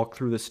her to walk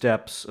through the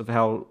steps of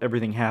how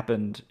everything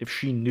happened if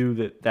she knew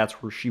that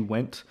that's where she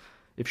went.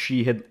 If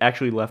she had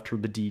actually left her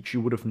the deed, she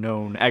would have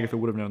known. Agatha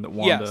would have known that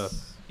Wanda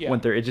Yes. Yeah.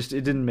 went there. It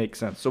didn't make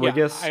sense. So Yeah, I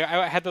guess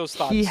I had those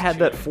thoughts. he had too.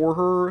 that for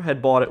her.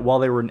 Had bought it while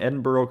they were in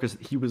Edinburgh because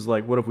he was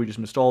like, "What if we just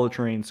missed all the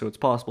trains?" So it's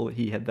possible that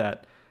he had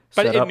that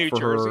But set in up New for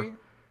Jersey,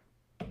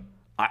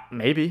 her.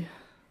 Maybe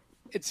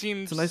it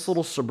seems it's a nice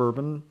little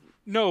suburban.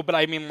 No, but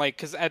I mean, like,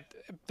 because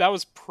that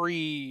was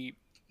pre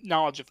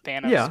knowledge of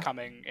Thanos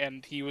coming,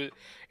 and he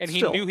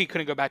Still. knew he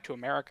couldn't go back to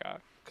America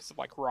because of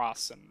like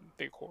Ross and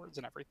the Accords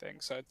and everything.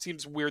 So it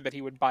seems weird that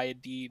he would buy a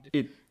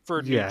deed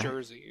for New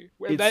Jersey.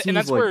 It and seems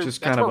that's like where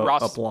just that's kind where of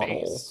Ross a is plot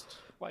hole. based.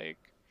 Like,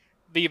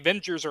 the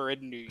Avengers are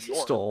in New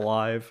York. Still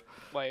alive.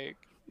 Like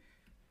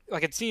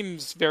it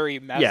seems very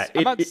messy. Yeah,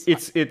 I'm not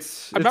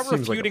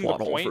seems refuting like a plot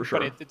the hole point, for sure.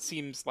 but it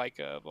seems like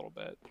a little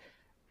bit.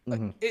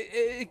 Mm-hmm.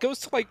 It goes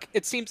to like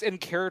it seems in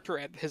character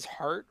at his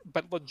heart,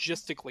 but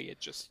logistically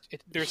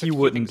there's He a few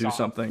wouldn't things do off.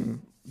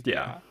 something.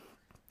 Yeah.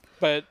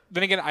 But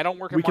then again, I don't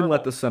work. We at can Marvel.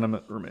 let the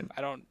sentiment remain.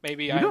 I don't.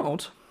 Maybe You I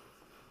don't.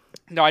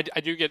 No, I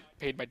do get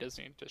paid by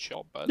Disney to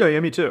chill, but Yeah,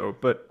 me too.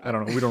 But I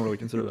don't know. We don't really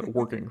consider that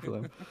working for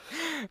them.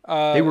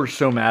 They were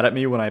so mad at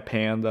me when I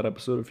panned that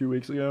episode a few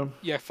weeks ago.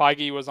 yeah,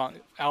 Feige was on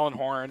Alan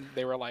Horn.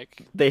 They were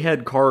like They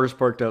had cars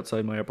parked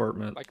outside my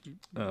apartment,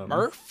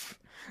 Murph.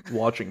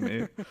 watching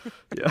me.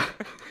 Yeah.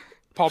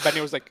 Paul Bettany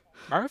was like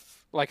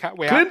Murph. Like how?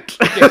 Wait, Clint!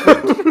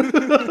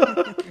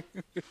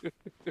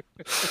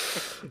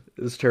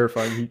 It was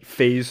terrifying. He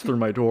phased through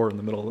my door in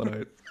the middle of the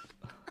night.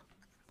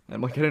 I'm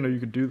like, I didn't know you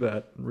could do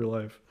that in real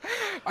life.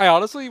 I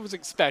honestly was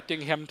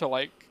expecting him to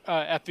like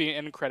at the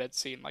end credit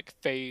scene like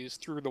phase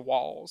through the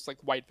walls like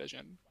White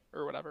Vision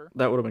or whatever.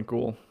 That would have been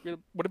cool. It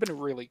would have been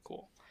really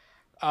cool.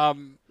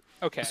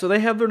 Okay. So they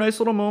have their nice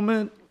little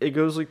moment. It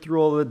goes like through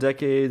all the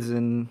decades,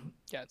 and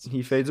Yeah,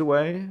 he fades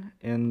away,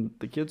 and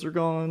the kids are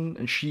gone,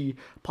 and she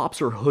pops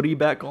her hoodie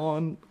back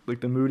on, like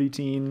the moody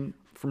teen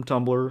from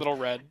Tumblr. Little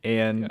Red.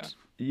 And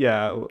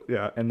yeah,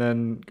 and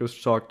then goes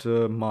to talk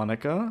to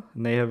Monica,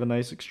 and they have a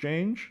nice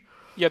exchange.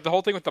 Yeah, the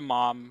whole thing with the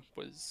mom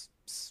was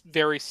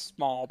very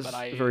small, but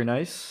Very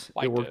nice.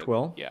 It worked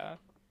well. Yeah.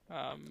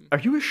 Are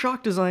you as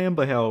shocked as I am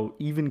by how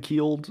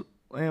even-keeled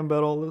I am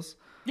about all this?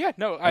 Yeah,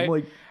 no, I'm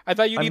like, I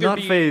thought you'd I'm either not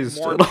be fazed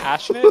more at all.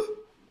 passionate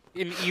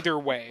in either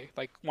way,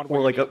 like one way Or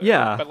or like the other.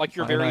 yeah, But like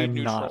you're and very I'm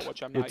neutral, not.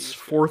 which I'm not It's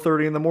used to.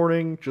 4:30 in the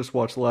morning. Just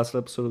watched the last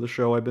episode of the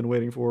show I've been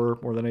waiting for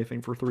more than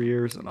anything for 3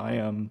 years, and I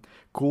am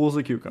cool as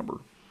a cucumber.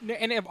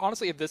 And if,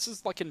 honestly, if this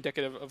is like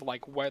indicative of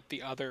like what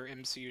the other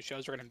MCU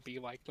shows are going to be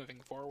like moving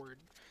forward,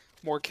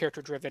 more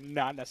character driven,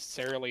 not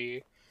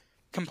necessarily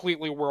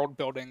completely world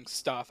building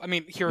stuff. I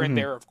mean, here and Hmm.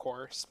 there, of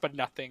course, but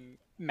nothing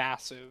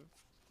massive.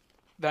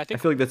 That I I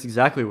think feel like that's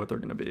exactly what they're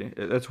gonna be.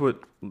 That's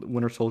what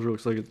Winter Soldier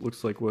looks like. It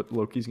looks like what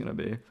Loki's gonna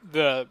be.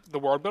 the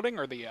world building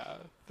or the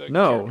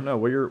No, character no,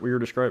 what you're the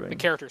describing.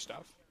 character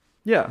stuff.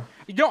 Yeah,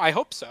 No, I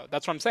hope so.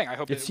 That's what I'm saying. I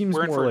hope it seems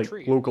we're in more for a like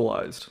treat.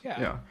 localized. Yeah.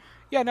 Yeah.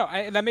 Yeah, no,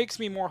 and that makes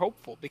me more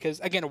hopeful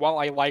because again, while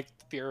I like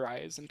to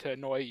theorize and to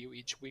annoy you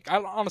each week, I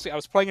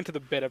was playing into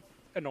the bit of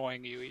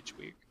annoying you each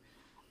week.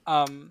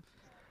 Um,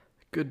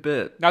 Good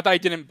bit. Not that I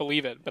didn't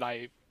believe it, but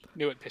I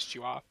knew it pissed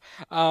you off.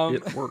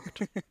 It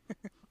worked.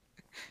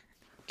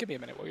 Give me a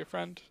minute, will you,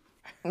 friend?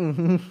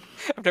 Hmm.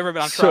 I've never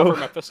been on trial So, for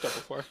Mephisto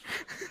before.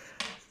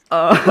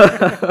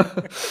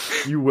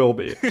 you will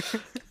be. Wait,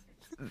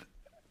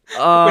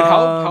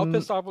 how Um,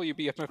 pissed off will you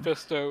be if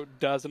Mephisto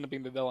does end up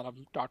being the villain of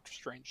Doctor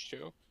Strange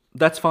too?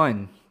 that's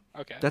fine.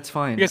 Okay, That's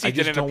fine. because he I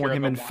just didn't don't appear want in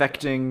him the Wanda.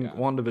 infecting Yeah.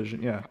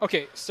 WandaVision. Yeah.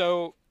 Okay,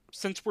 so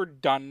since we're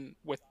done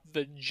with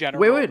the general,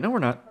 Wait, no, we're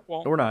not.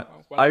 Well, No, we're not.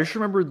 what I else? just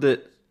remembered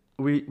that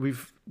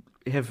we've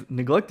have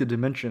neglected to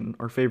mention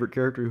our favorite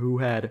character who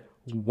had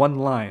one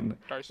line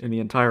Darcy. in the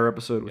entire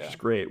episode, which Yeah. is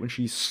great. When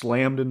she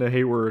slammed into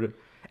Hayward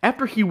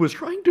after he was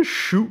trying to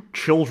shoot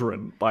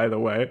children, by the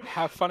way.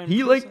 Have fun in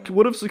He prison.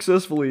 would have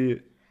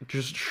successfully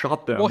just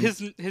shot them. Well,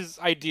 his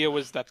idea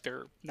was that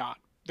they're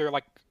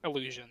like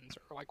illusions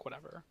or like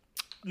whatever.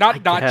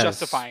 Not guess,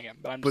 justifying him,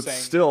 but I'm but saying.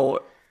 still,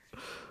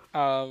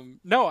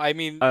 No, I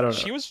mean, I don't know.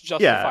 she was Yeah.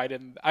 justified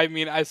in. I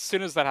mean, as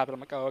soon as that happened, I'm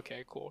like, oh,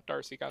 okay, cool.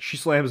 Darcy got. she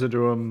slams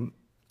into him,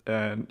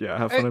 and yeah,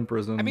 have fun in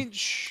prison. I mean,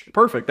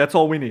 perfect. That's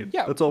all we need.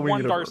 yeah, That's all we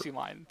one need. of her. Darcy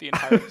line the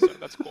entire episode.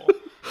 That's cool.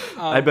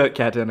 I bet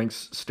Kat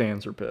Dennings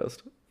stands are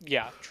pissed.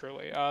 Yeah,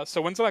 truly.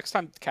 So when's the next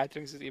time Kat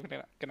Dennings is even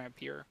gonna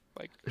appear?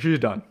 Like, She's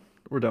done.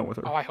 We're done with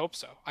her. oh, I hope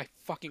so. I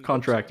fucking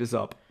Contract hope so. is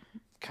up.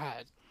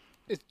 God,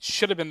 it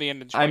should have been the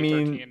end of I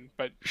 2013, mean,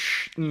 but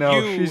No,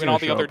 you she's and gonna all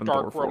the show other up in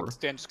Dark Thor 4. World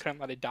stands just couldn't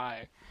let it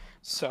die.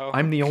 So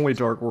I'm the only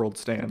Dark World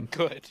stan.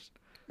 good.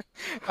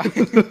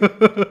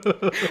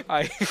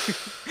 I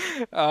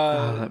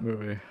That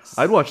movie.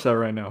 I'd watch that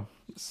right now.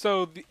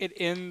 so it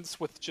ends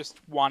with just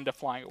Wanda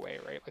flying away,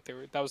 right?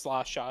 Like that was the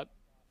last shot.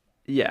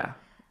 Yeah.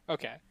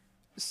 Okay.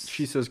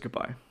 She says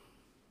goodbye.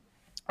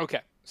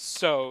 Okay.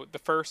 So the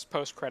first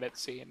post-credit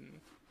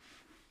scene.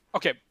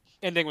 Okay,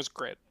 ending was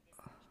great.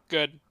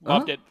 Good.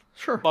 Loved it.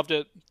 Sure. Loved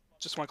it.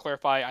 Just want to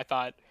clarify. I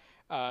thought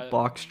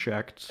Box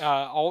checked.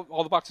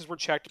 all the boxes were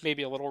checked.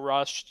 Maybe a little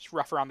rushed,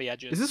 rough around the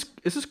edges.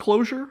 Is this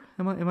closure?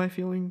 Am I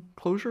feeling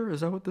closure?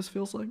 Is that what this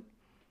feels like?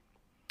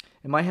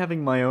 Am I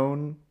having my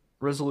own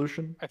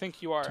resolution? I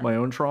think you are. My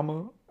own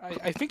trauma?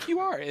 I think you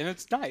are, and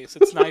it's nice.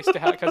 It's nice to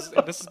have because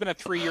this has been a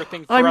 3-year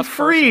thing for I'm us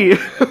free.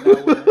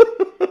 personally,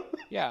 and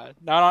yeah,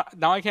 now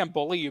I can't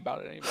bully you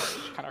about it anymore,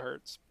 which kind of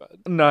hurts. But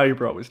No, you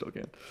probably still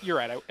can. you're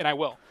right, and I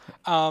will.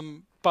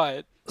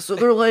 But So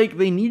they're like,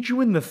 they need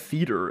you in the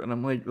theater, and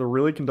I'm like, they're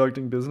really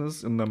conducting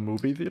business in the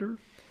movie theater?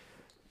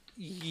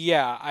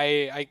 yeah,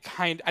 I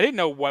didn't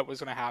know what was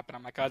gonna happen.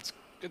 I'm like, oh,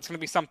 it's gonna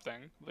be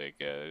something like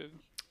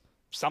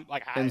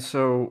And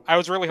so I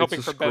was really hoping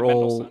it's a for Ben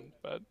scroll- Mendelsohn,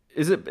 but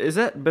is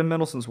that Ben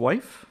Mendelsohn's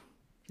wife?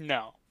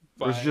 no.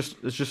 Or But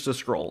it's just a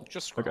scroll?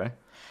 Just scroll. Okay.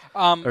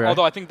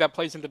 Although I think that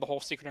plays into the whole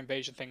secret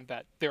invasion thing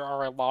that there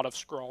are a lot of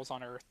Skrulls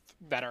on Earth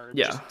that are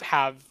Yeah. just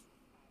have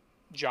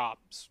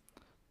jobs.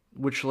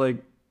 Which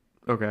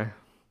okay.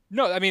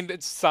 No, I mean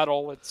it's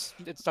subtle. It's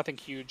nothing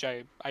huge.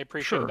 I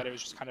appreciate Sure. that it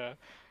was just kind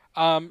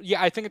of.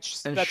 Yeah, I think it's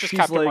just And that's just she's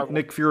Captain like, Marvel.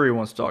 Nick Fury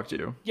wants to talk to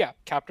you. Yeah,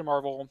 Captain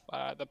Marvel.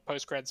 The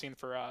post-grad scene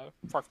for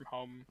Far From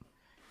Home.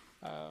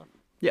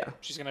 Yeah.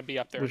 She's gonna be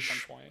up there at some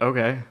point.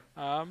 Okay.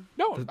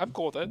 No, I'm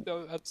cool with it.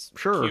 That's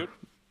Sure. cute.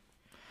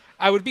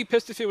 I would be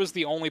pissed if it was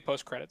the only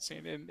post-credit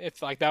scene, and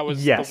if like that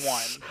was Yes. the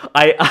one.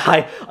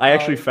 I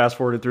actually fast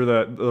forwarded through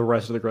the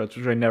rest of the credits,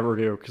 which I never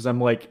do, because I'm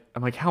like,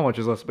 how much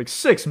is left? Like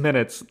 6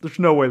 minutes. There's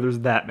no way there's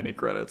that many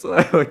credits.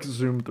 I like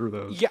zoom through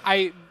those.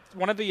 Yeah,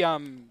 one of the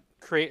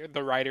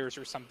the writers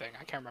or something,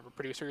 I can't remember,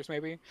 producers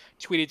maybe,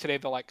 tweeted today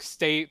to like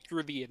stay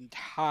through the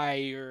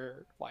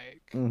entire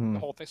the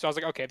whole thing. So I was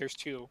like, okay, there's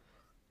 2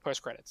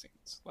 post-credit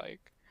scenes.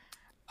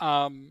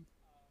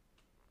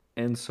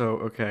 And so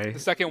okay. The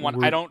second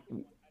one, I don't.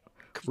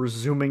 We're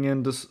zooming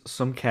into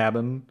some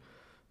cabin.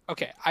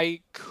 Okay,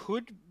 I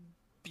could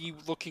be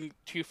looking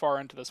too far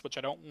into this, which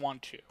I don't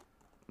want to.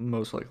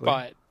 Most likely.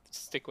 But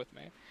stick with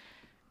me.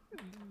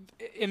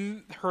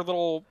 In her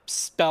little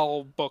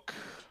spell book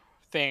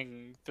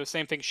thing, the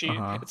same thing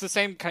it's the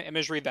same kind of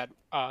imagery that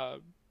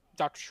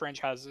Doctor Strange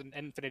has in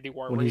Infinity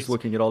War. When he's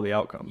looking at all the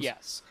outcomes.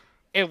 Yes.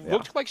 It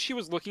looked like she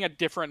was looking at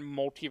different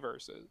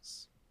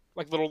multiverses.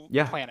 Like little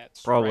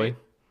planets. Probably. Right?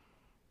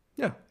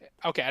 Yeah.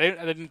 Okay,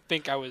 I didn't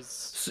think I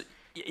was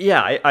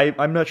Yeah,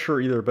 I'm not sure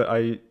either,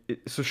 but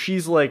so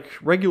she's like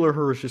regular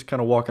her is just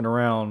kind of walking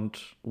around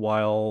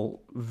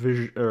while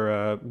Vision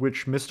or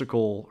Witch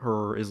Mystical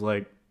her is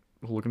like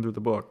looking through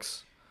the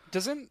books.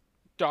 Doesn't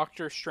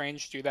Doctor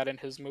Strange do that in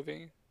his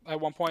movie at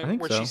one I point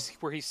think where so.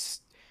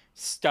 he's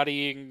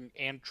studying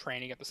and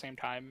training at the same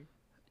time?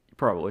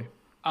 Probably.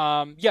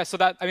 Yeah. So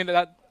that I mean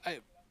that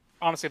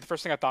honestly the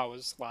first thing I thought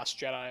was Last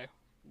Jedi,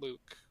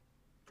 Luke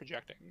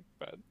projecting,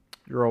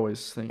 You're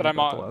always but thinking I'm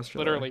about the Last Jedi.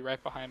 literally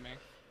right behind me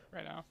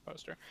right now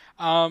poster.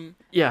 Um,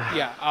 Yeah.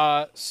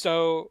 yeah.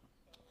 So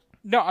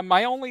no,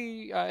 my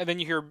only and then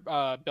you hear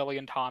Billy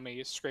and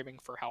Tommy screaming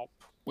for help,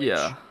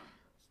 Yeah. which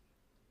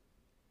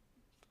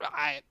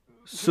I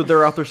So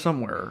they're out there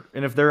somewhere,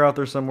 and if they're out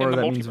there in somewhere, the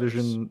that means multiverse.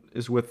 Vision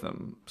is with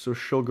them. So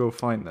she'll go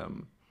find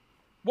them.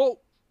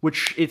 Well,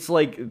 Which it's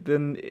like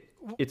then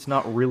it's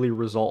not really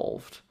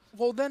resolved.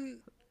 well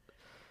then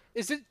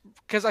is it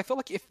because I feel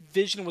like if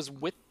Vision was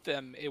with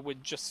them, it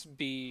would just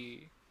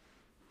be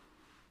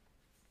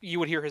you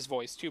would hear his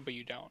voice too, but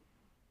you don't.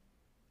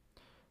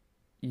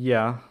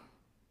 Yeah.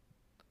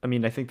 I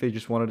mean, I think they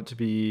just wanted it to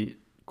be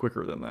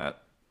quicker than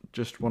that.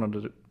 Just wanted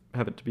to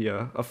have it to be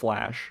a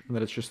flash, and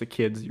that it's just the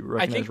kids you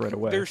I recognize think right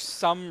away. there's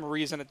some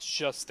reason it's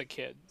just the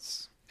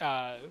kids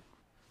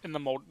in the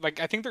like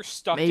I think they're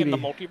stuck in the Maybe.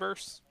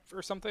 multiverse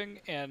or something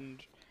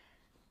and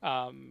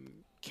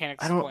can't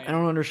I don't explain.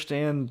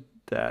 understand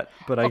that,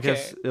 but I Okay,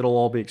 guess it'll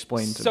all be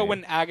explained to so me.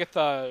 when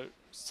Agatha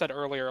said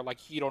earlier,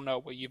 like you don't know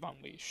what you've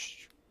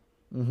unleashed,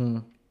 Mm-hmm.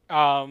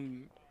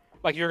 um,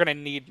 like you're gonna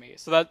need me,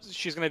 so that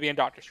she's gonna be in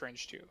Doctor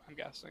Strange too, I'm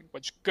guessing.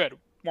 Which good,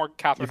 more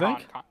You Catherine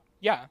think? Hahn.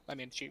 Yeah, I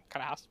mean she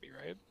kind of has to be,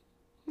 right?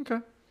 Okay.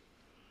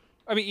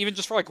 I mean even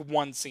just for like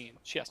one scene,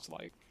 she has to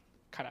like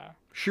kind of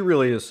She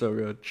really is so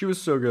good. She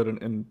was so good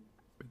in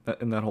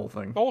that whole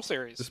thing. the whole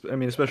series. I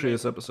mean, especially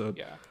this Amazing, episode.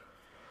 yeah.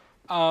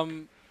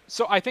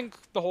 So I think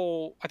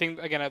I think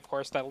again, of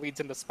course, that leads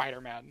into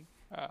Spider-Man,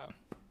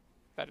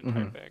 that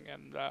entire Mm-hmm. thing,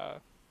 and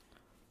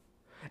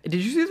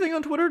Did you see the thing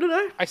on Twitter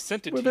today I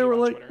sent it where to they you were on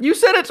like, Twitter. "You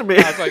sent it to me."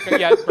 I was like,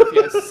 yeah,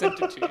 Murphy, I sent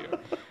it to you.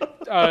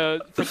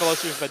 For the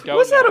listeners that don't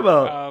What's that know,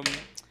 about?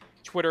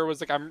 Twitter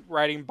was like, I'm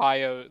writing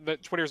bio. The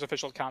Twitter's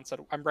official account said,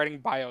 I'm writing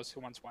bios.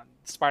 Who wants one?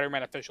 The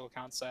Spider-Man official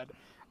account said,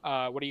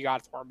 what do you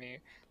got for me?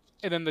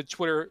 And then the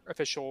Twitter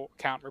official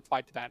account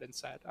replied to that and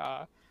said,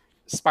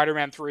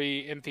 Spider-Man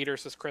 3 in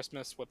theaters this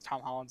Christmas with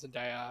Tom Holland,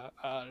 Zendaya,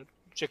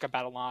 Jacob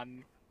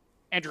Batalon,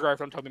 Andrew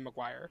Garfield, and Tobey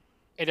Maguire.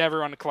 And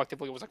everyone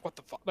collectively was like, "What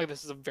the fuck? Like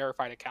this is a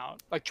verified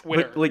account." Like But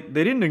Twitter, like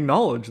they didn't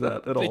acknowledge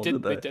that at all,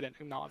 did they they? didn't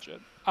acknowledge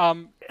it.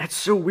 It's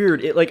so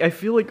weird. It like I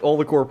feel like all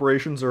the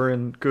corporations are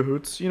in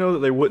cahoots, that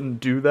they wouldn't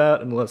do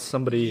that unless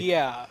somebody,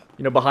 Yeah,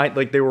 behind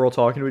like they were all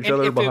talking to each and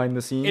other behind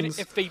the scenes.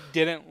 if they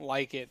didn't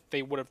like it,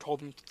 they would have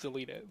told them to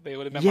delete it. They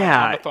would have been like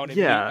on Yeah, the phone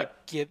immediately, yeah. like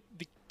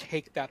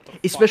take that the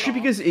fuck Especially off.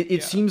 because it Yeah,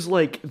 seems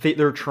like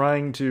they're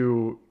trying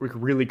to like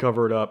really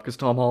cover it up because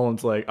Tom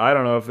Holland's like, I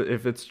don't know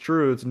if it's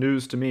true, it's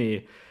news to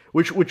me.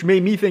 Which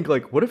made me think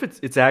like, what if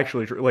it's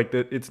actually true? Like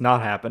that it's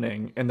not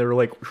happening, and they're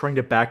like trying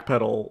to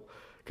backpedal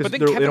because but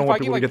then they Kevin don't want Feige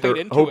people to like get played their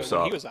into it hopes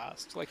when he up. was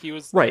asked. Like he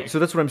was Right. like, So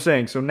that's what I'm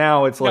saying. So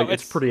now it's no, like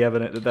it's pretty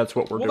evident that that's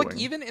what we're well, like doing.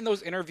 even in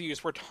those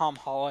interviews where Tom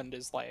Holland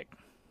is like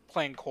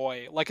playing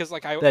coy, like is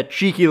like That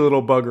cheeky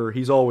little bugger,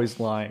 he's always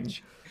lying.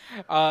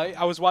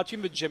 I was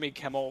watching the Jimmy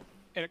Kimmel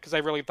because I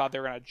really thought they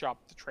were gonna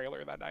drop the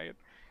trailer that night,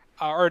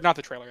 or not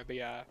the trailer,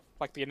 the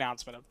like the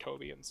announcement of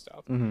Toby and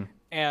stuff. Hmm.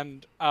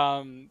 And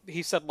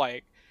he said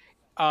like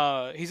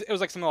it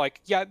was like something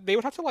like, yeah, they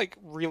would have to like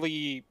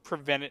really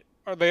prevent it,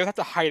 or they would have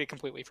to hide it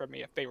completely from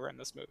me if they were in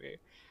this movie.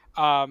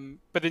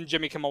 But then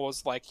Jimmy Kimmel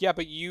was like, yeah,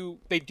 but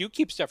they do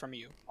keep stuff from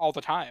you all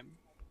the time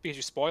because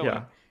you spoil it.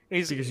 Yeah,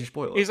 And because you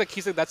spoil it. he's like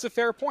that's a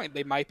fair point,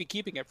 they might be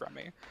keeping it from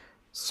me.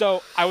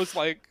 So I was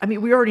like, I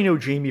mean, we already know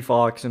Jamie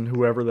Foxx and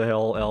whoever the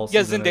hell else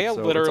yeah, is in it, Zendaya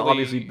so it's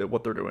obviously literally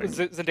what they're doing.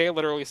 Zendaya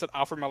literally said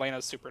Alfred Molina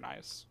is super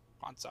nice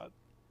on set.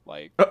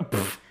 Like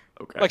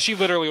Okay. she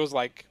literally was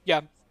like,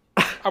 yeah,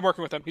 I'm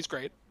working with him. He's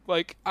great.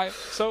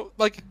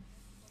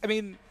 I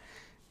mean,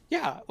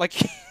 yeah, like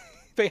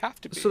they have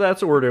to So be.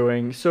 that's what we're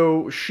doing.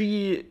 So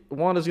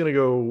Wanda's gonna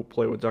go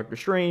play with Doctor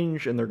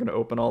Strange, and they're gonna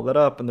open all that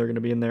up, and they're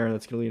gonna be in there, and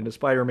that's gonna lead into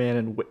Spider-Man.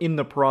 And in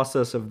the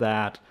process of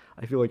that,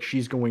 I feel like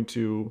she's going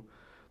to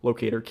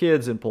locate her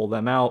kids and pull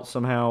them out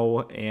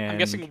somehow. I'm And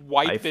guessing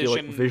White I feel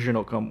like Vision Vision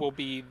will come. will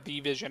be the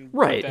Vision,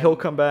 but Right, he'll then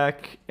come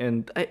back,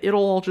 and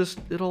it'll all just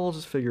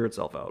figure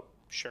itself out.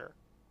 sure.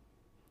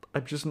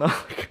 I'm just not.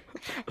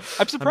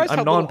 I'm surprised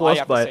how I'm little I nonplussed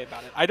have to by say it.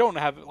 about it. I don't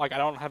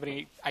have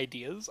any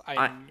ideas. I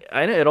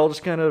know it all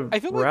just kind of I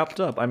feel wrapped like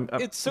up.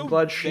 it's I'm so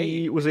glad vague.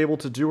 she was able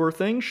to do her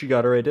thing. She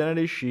got her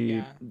identity. She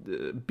Yeah,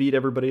 beat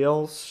everybody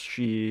else.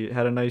 She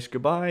had a nice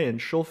goodbye,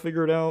 and she'll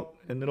figure it out.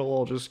 And it'll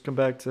all just come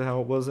back to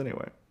how it was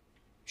anyway.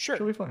 She'll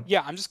sure. be fine.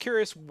 Yeah, I'm just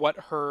curious what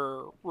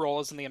her role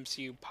is in the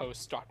MCU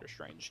post Doctor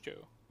Strange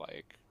too.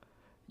 Like,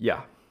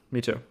 Yeah,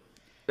 me too.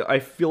 I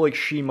feel like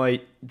she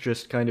might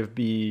just kind of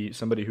be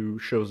somebody who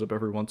shows up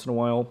every once in a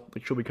while.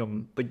 Like she'll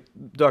become like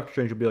Doctor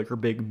Strange will be like her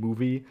big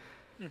movie,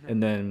 mhm.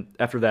 and then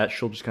after that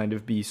she'll just kind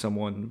of be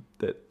someone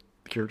that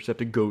characters have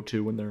to go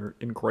to when they're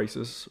in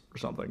crisis or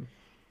something.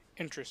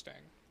 Interesting.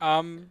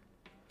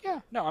 Yeah,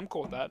 no, I'm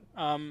cool with that.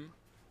 I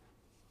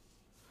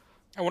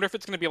wonder if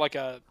it's gonna be like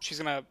she's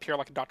gonna appear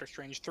like a Doctor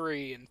Strange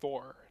 3 and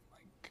 4.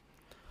 Like,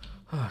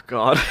 Oh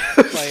God.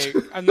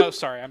 no,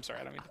 sorry, I'm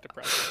sorry, I don't mean to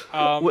depress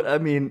you. I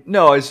mean,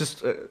 no, it's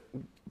just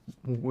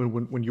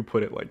when you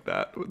put it like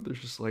that, there's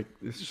just like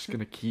it's just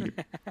gonna keep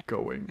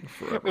going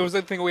forever. It was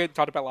the thing we had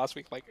talked about last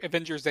week, like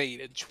Avengers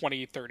 8 in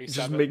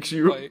 2037. It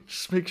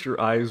just makes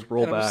your eyes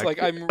roll back. I'm just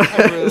like, I'm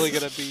really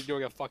gonna be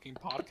doing a fucking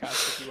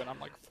podcast with you when I'm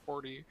like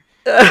 40.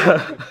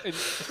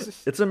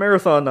 It's a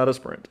marathon, not a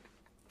sprint.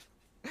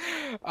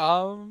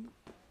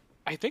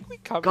 I think we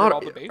covered all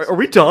the bases. Are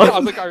we done? Yeah, I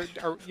was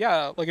like,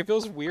 yeah, like it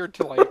feels weird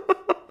to like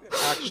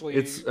actually.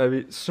 It's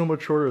so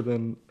much shorter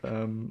than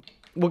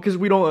well, because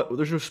we don't.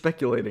 There's no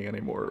speculating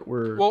anymore.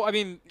 Well, I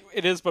mean,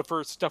 it is, but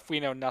for stuff we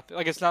know nothing.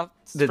 Like it's not.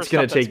 It's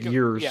gonna take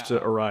years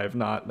to arrive,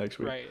 not next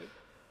week. Right.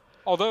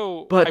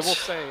 Although I will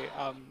say,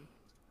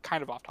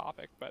 kind of off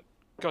topic, but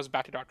goes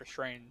back to Doctor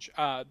Strange.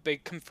 They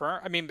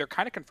confirm. I mean, they're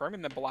kind of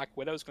confirming that Black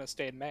Widow is going to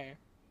stay in May.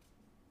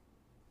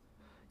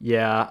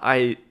 Yeah,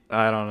 I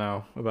don't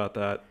know about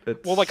that.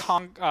 Well, like the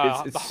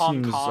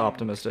Hong Kong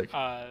optimistic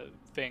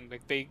thing,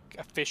 like they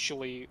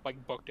officially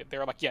like booked it. They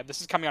were like, yeah,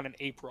 this is coming out in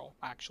April,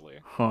 actually.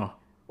 Huh.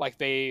 Like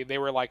they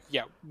were like,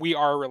 yeah, we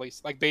are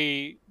released. Like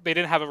they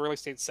didn't have a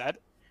release date set,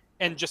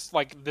 and just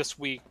like this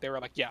week they were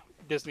like, yeah,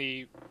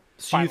 Disney.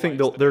 So you think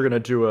they're gonna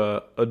do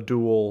a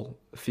dual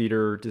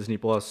theater Disney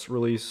Plus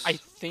release? I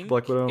think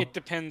Black Widow? It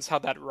depends how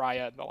that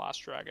Raya and the Last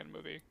Dragon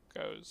movie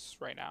goes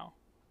right now,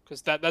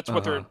 because that's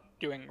what they're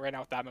doing right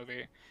now with that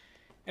movie.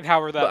 And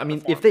however that. But, I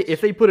mean, if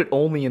they put it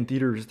only in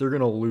theaters, they're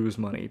gonna lose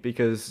money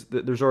because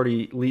there's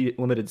already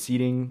limited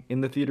seating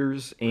in the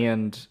theaters,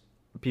 and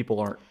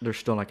they're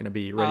still not gonna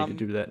be ready to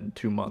do that in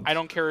 2 months. I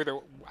don't care either.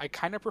 I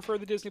kind of prefer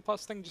the Disney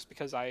Plus thing just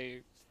because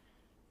I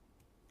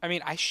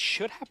mean, I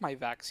should have my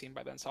vaccine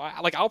by then, so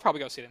I'll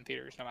probably go see it in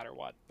theaters no matter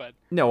what. But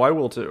no, I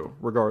will too,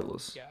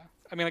 regardless. Yeah,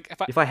 I mean, like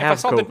if I have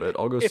COVID,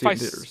 I'll go see it in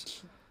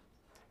theaters.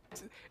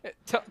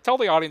 Tell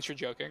the audience you're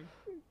joking.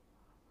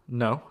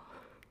 No.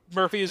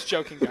 Murphy is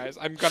joking, guys.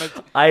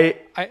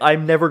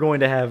 I'm never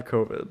going to have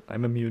COVID.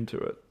 I'm immune to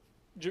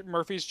it.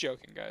 Murphy's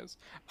joking, guys.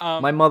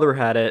 My mother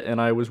had it, and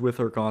I was with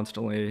her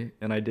constantly,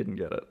 and I didn't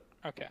get it.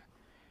 Okay.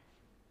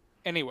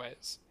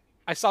 Anyways,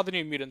 I saw the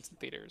New Mutants in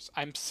theaters.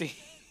 I'm seeing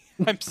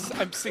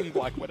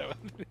Black Widow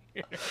in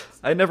theaters.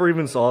 I never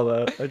even saw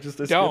that. I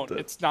don't. It.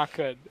 It's not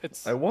good.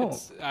 I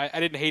won't. I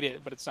didn't hate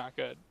it, but it's not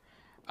good.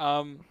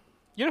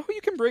 You know who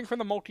you can bring from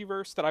the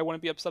multiverse that I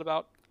wouldn't be upset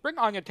about? Bring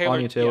Anya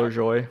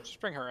Taylor-Joy. Just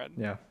bring her in.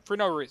 Yeah. For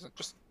no reason.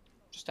 Just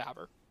to have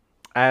her.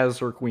 As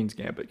her Queen's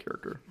Gambit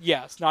character.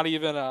 Yes. Not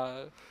even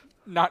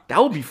not.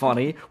 That would be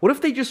funny. What if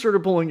they just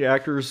started pulling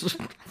actors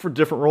for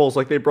different roles?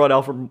 Like they brought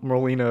Alfred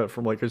Molina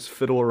from like his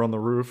Fiddler on the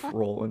Roof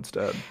role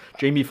instead.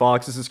 Jamie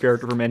Foxx is his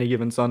character from Any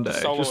Given Sunday.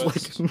 Just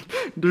like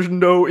there's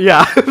no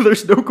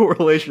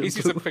correlation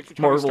to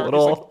Marvel at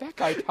all. Like, that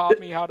guy taught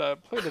me how to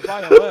play the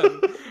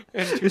violin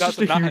in 2009. It's just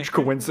a huge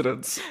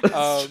coincidence.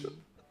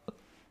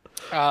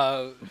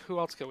 Who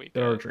else could we get?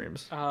 In our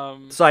dreams.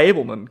 Cy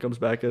Abelman comes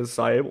back as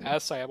Cy Abelman.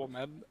 As Cy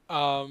Abelman.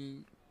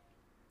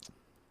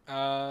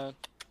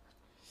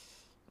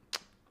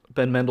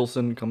 Ben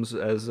Mendelsohn comes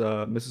as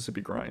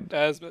Mississippi Grind.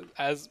 As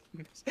I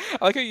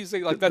like how you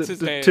say like that's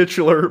his name.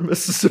 Titular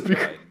Mississippi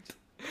Grind.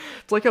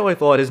 It's like how I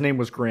thought his name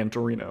was Gran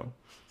Torino.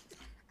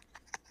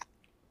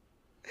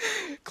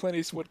 Clint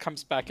Eastwood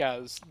comes back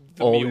as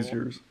the all mule. These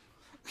years.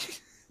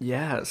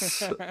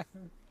 Yes.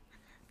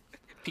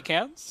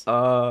 Pecans?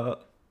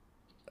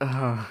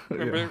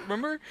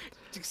 Remember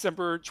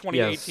December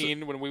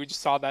 2018 when we just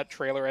saw that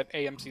trailer at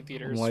AMC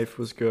theaters? Life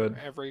was good.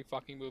 Every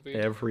fucking movie.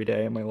 Every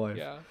day of my life.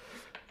 Yeah.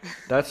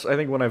 That's I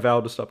think when I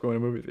vowed to stop going to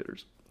movie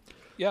theaters.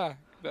 Yeah,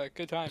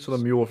 good times. So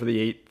the mule for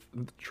the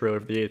trailer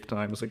for the 8th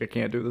time was like I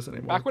can't do this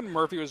anymore. Back when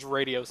Murphy was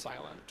radio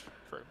silent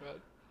for a bit.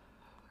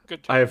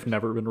 Good times. I have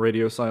never been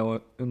radio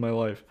silent in my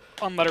life.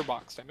 On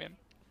Letterboxd, I mean.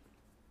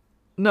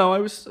 No, I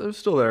was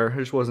still there. I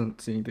just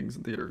wasn't seeing things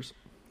in theaters.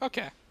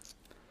 Okay.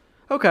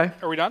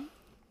 Are we done?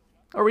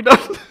 I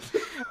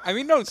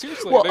mean, no,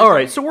 seriously. Well, all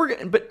right.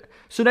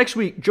 So next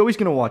week, Joey's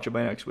gonna watch it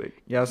by next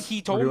week. Yes.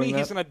 He told me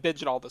he's gonna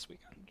binge it all this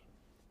weekend.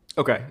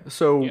 Okay,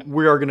 so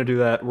we are gonna do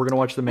that. We're gonna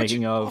watch the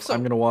making of. Also,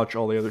 I'm gonna watch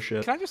all the other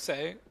shit. Can I just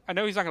say, I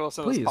know he's not gonna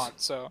listen to this pod,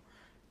 so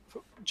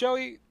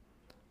Joey,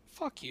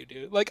 fuck you,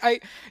 dude. Like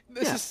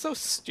this is so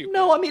stupid.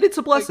 No, I mean it's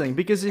a blessing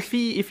because if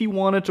he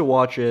wanted to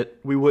watch it,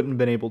 we wouldn't have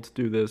been able to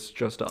do this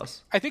just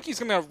us. I think he's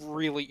gonna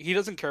he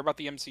doesn't care about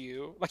the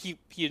MCU. Like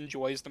he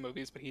enjoys the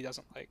movies, but he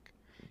doesn't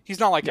he's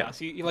not like us.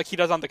 He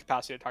doesn't have the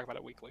capacity to talk about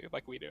it weekly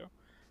like we do.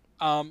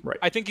 Right.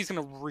 I think he's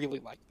gonna really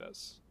like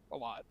this a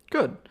lot.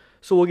 Good.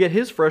 So we'll get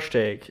his fresh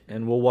take,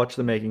 and we'll watch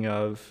the making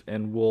of,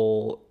 and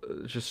we'll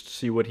just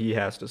see what he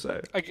has to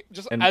say.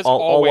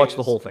 I'll watch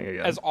the whole thing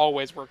again. As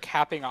always, we're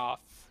capping off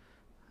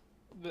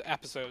the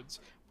episodes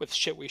with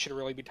shit we should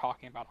really be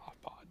talking about off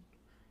pod.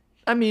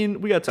 I mean,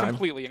 we got time.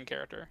 Completely in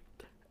character.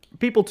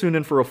 people tune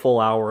in for a full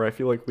hour. I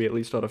feel like we at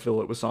least ought to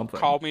fill it with something.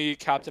 Call me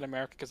Captain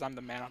America because I'm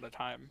the man out of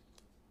time.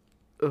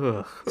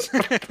 Ugh.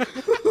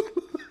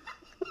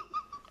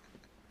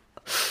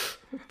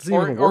 It's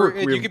even work.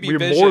 You could be we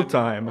Vision, have more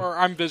time. Or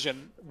I'm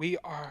Vision. We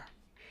are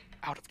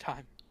out of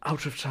time.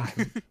 Out of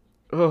time.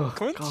 Oh,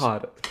 Clint?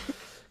 God.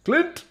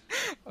 Clint!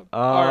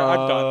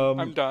 Alright,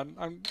 I'm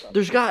done.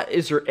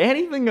 Is there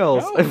anything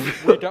else?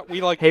 No,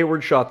 we like...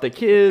 Hayward shot the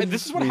kids.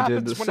 This is what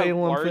happens when a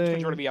large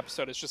majority of the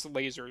episode is just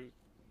laser.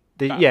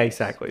 Yeah,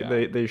 exactly.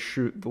 Yeah. They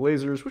shoot the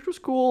lasers, which was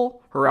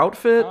cool. Her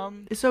outfit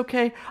is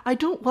okay. I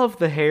don't love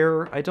the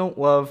hair. I don't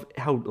love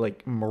how,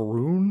 like,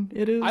 maroon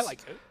it is. I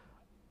like it.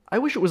 I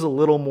wish it was a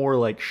little more,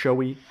 like,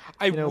 showy.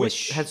 I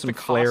wish like, had some the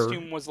flair.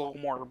 Costume was a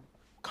little more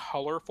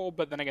colorful,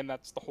 but then again,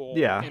 that's the whole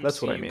MCU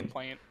that's what I mean.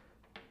 complaint.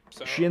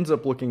 So. She ends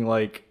up looking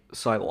like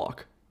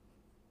Psylocke,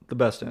 the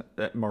best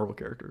Marvel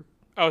character.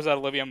 Oh, is that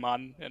Olivia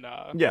Munn in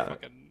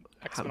fucking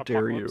X-Men How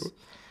dare Apocalypse? You?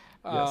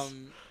 Yes.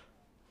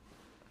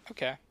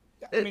 Okay.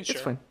 I mean, sure.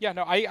 It's fine. Yeah,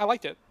 no, I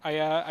liked it.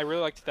 I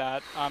really liked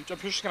that. I'm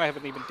pretty sure gonna have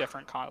an even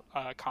different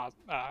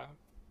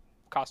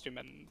costume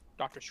in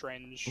Doctor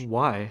Strange.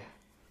 Why?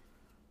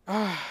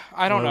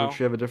 I don't know. Would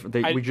she have a different?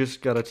 We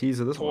just got a tease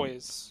of this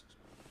toys,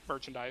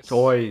 merchandise.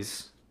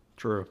 Toys.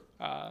 True.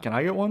 Can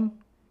I get one?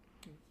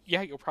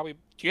 Yeah, you'll probably.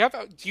 Do you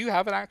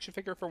have an action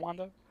figure for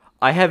Wanda?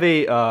 I have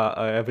a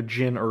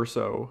Jyn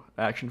Erso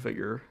action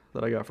figure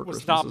that I got for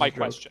Christmas. That's not my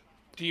question.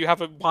 Do you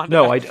have a Wanda?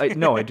 No, I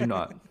do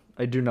not.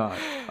 I do not.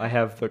 I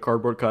have the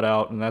cardboard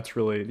cutout, and that's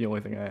really the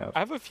only thing I have. I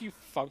have a few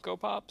Funko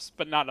Pops,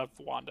 but not of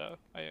Wanda.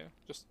 I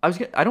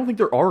don't think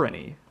there are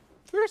any.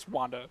 There's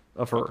Wanda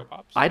of her. Funko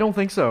Pops. I don't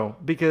think so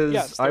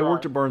because I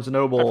worked at Barnes &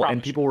 Noble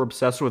and people were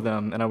obsessed with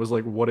them, and I was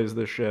like, "What is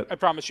this shit?" I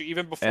promise you,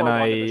 even before and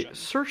WandaVision. I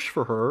searched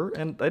for her,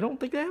 and I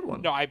don't think they had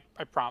one. No, I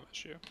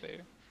promise you,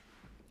 they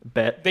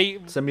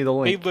send me the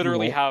link. They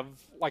literally have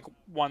like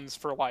ones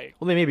for like.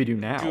 Well, they maybe do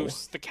now.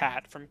 Goose the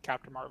cat from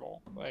Captain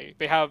Marvel. Like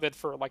they have it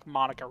for like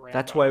Monica Rambeau.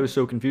 That's why I was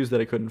so confused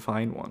that I couldn't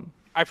find one.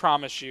 I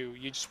promise you,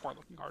 you just weren't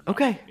looking hard enough.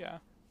 Okay. Yeah.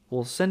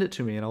 Well, send it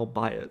to me and I'll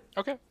buy it.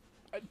 Okay.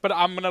 But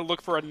I'm gonna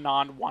look for a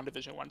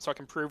non-WandaVision one so I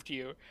can prove to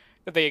you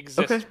that they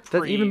exist. Okay,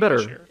 that's even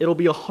better. It'll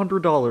be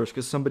 $100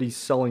 because somebody's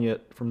selling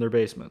it from their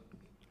basement.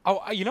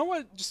 Oh, you know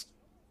what? Just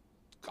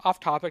off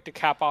topic to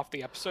cap off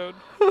the episode.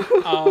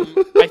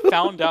 I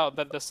found out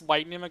that this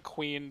Lightning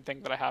McQueen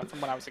thing that I have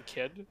from when I was a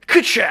kid.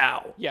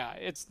 Ka-chow! Yeah,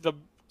 it's the.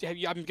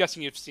 I'm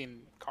guessing you've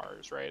seen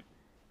Cars, right?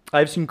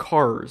 I've seen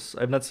Cars.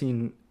 I've not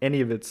seen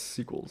any of its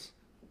sequels.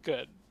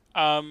 Good.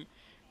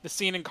 The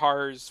scene in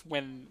Cars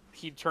when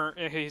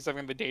he's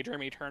having the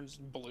daydream, he turns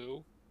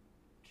blue.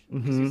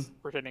 Mm-hmm. He's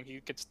pretending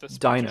he gets the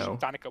Dino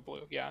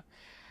blue. Yeah.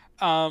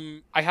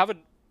 I have it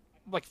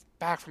like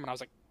back from when I was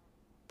like,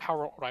 how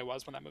old I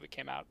was when that movie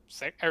came out?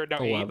 11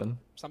 8,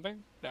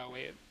 something. No,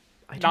 wait,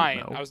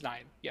 9. I was 9.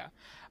 Yeah.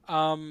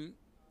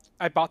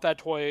 I bought that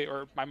toy,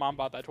 or my mom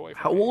bought that toy.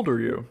 How old are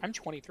you? I'm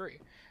 23.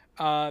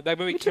 That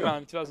movie came out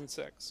in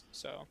 2006.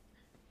 So.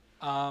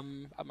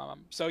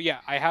 So yeah,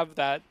 I have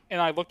that, and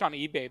I looked on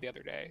eBay the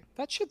other day.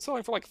 That shit's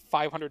selling for like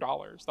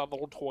 $500. That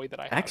little toy that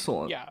I have.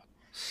 Excellent. Yeah.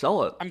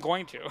 Sell it. I'm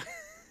going to.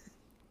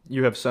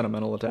 You have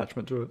sentimental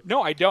attachment to it?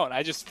 No, I don't.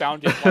 I just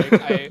found it.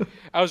 Like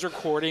I was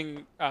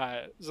recording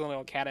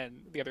Zillion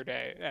Cannon the other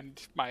day, and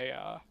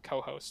my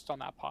co-host on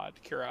that pod,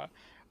 Kira,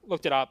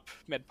 looked it up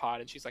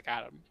mid-pod, and she's like,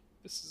 "Adam,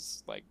 this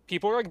is like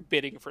people are like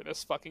bidding for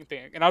this fucking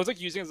thing," and I was like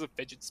using it as a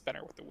fidget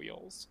spinner with the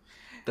wheels.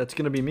 That's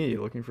gonna be me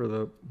looking for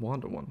the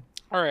Wanda one.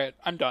 All right,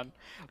 I'm done.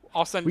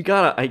 I'll send.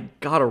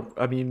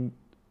 I mean,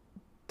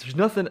 there's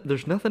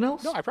nothing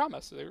else. No, I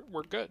promise.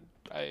 We're good.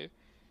 And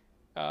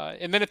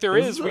then if there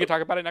is, we can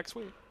talk about it next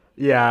week.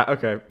 Yeah.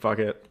 Okay. Fuck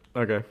it.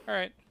 Okay. All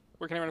right.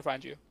 Where can everyone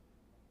find you?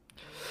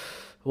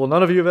 Well,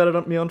 none of you have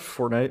added me on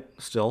Fortnite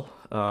still.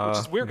 Which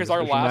is weird because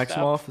our last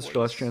Maximoff is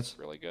your last chance.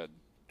 Really good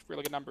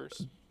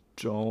numbers.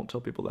 Don't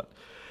tell people that.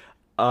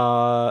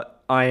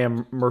 I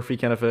am Murphy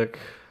Kenefick.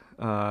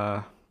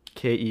 KENEFICK.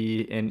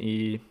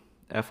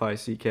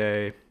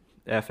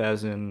 F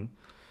as in.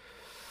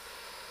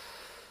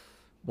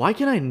 Why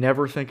can I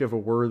never think of a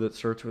word that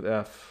starts with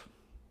F?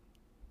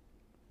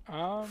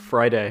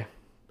 Friday.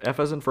 F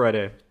as in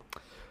Friday.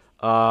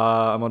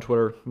 I'm on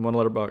Twitter. I'm on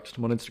Letterboxd.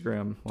 I'm on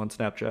Instagram. I'm on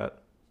Snapchat.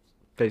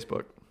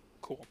 Facebook.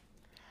 Cool.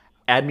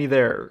 Add me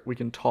there. We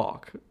can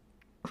talk.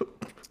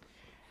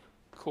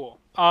 Cool.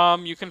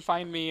 You can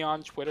find me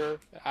on Twitter,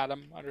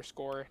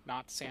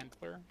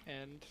 Adam_not_Sandler,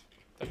 and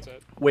that's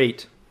it.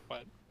 Wait.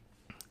 What?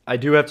 I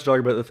do have to talk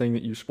about the thing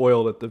that you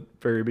spoiled at the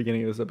very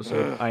beginning of this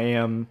episode. I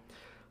am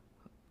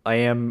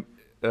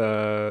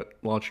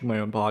launching my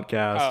own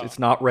podcast. It's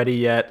not ready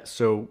yet,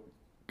 so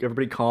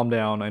everybody calm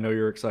down. I know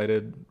you're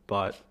excited,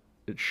 but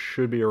it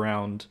should be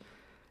around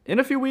in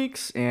a few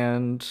weeks,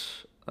 and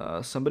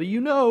somebody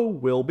you know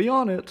will be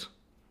on it.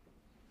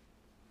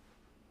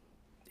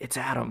 It's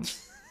Adam.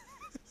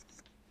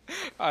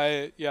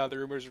 Yeah, the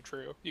rumors are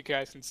true. You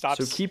guys can stop.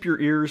 So keep your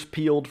ears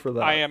peeled for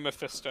that. I am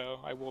Mephisto.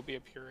 I will be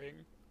appearing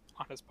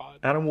on his pod.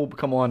 Adam will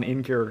come on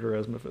in character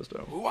as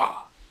Mephisto.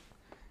 Ooh-ah.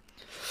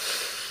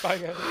 Bye,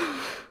 guys.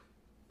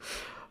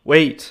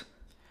 Wait.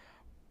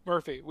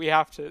 Murphy, we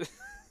have to.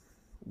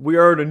 We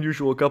are an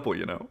unusual couple,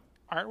 you know.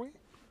 Aren't we?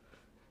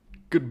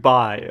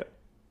 Goodbye.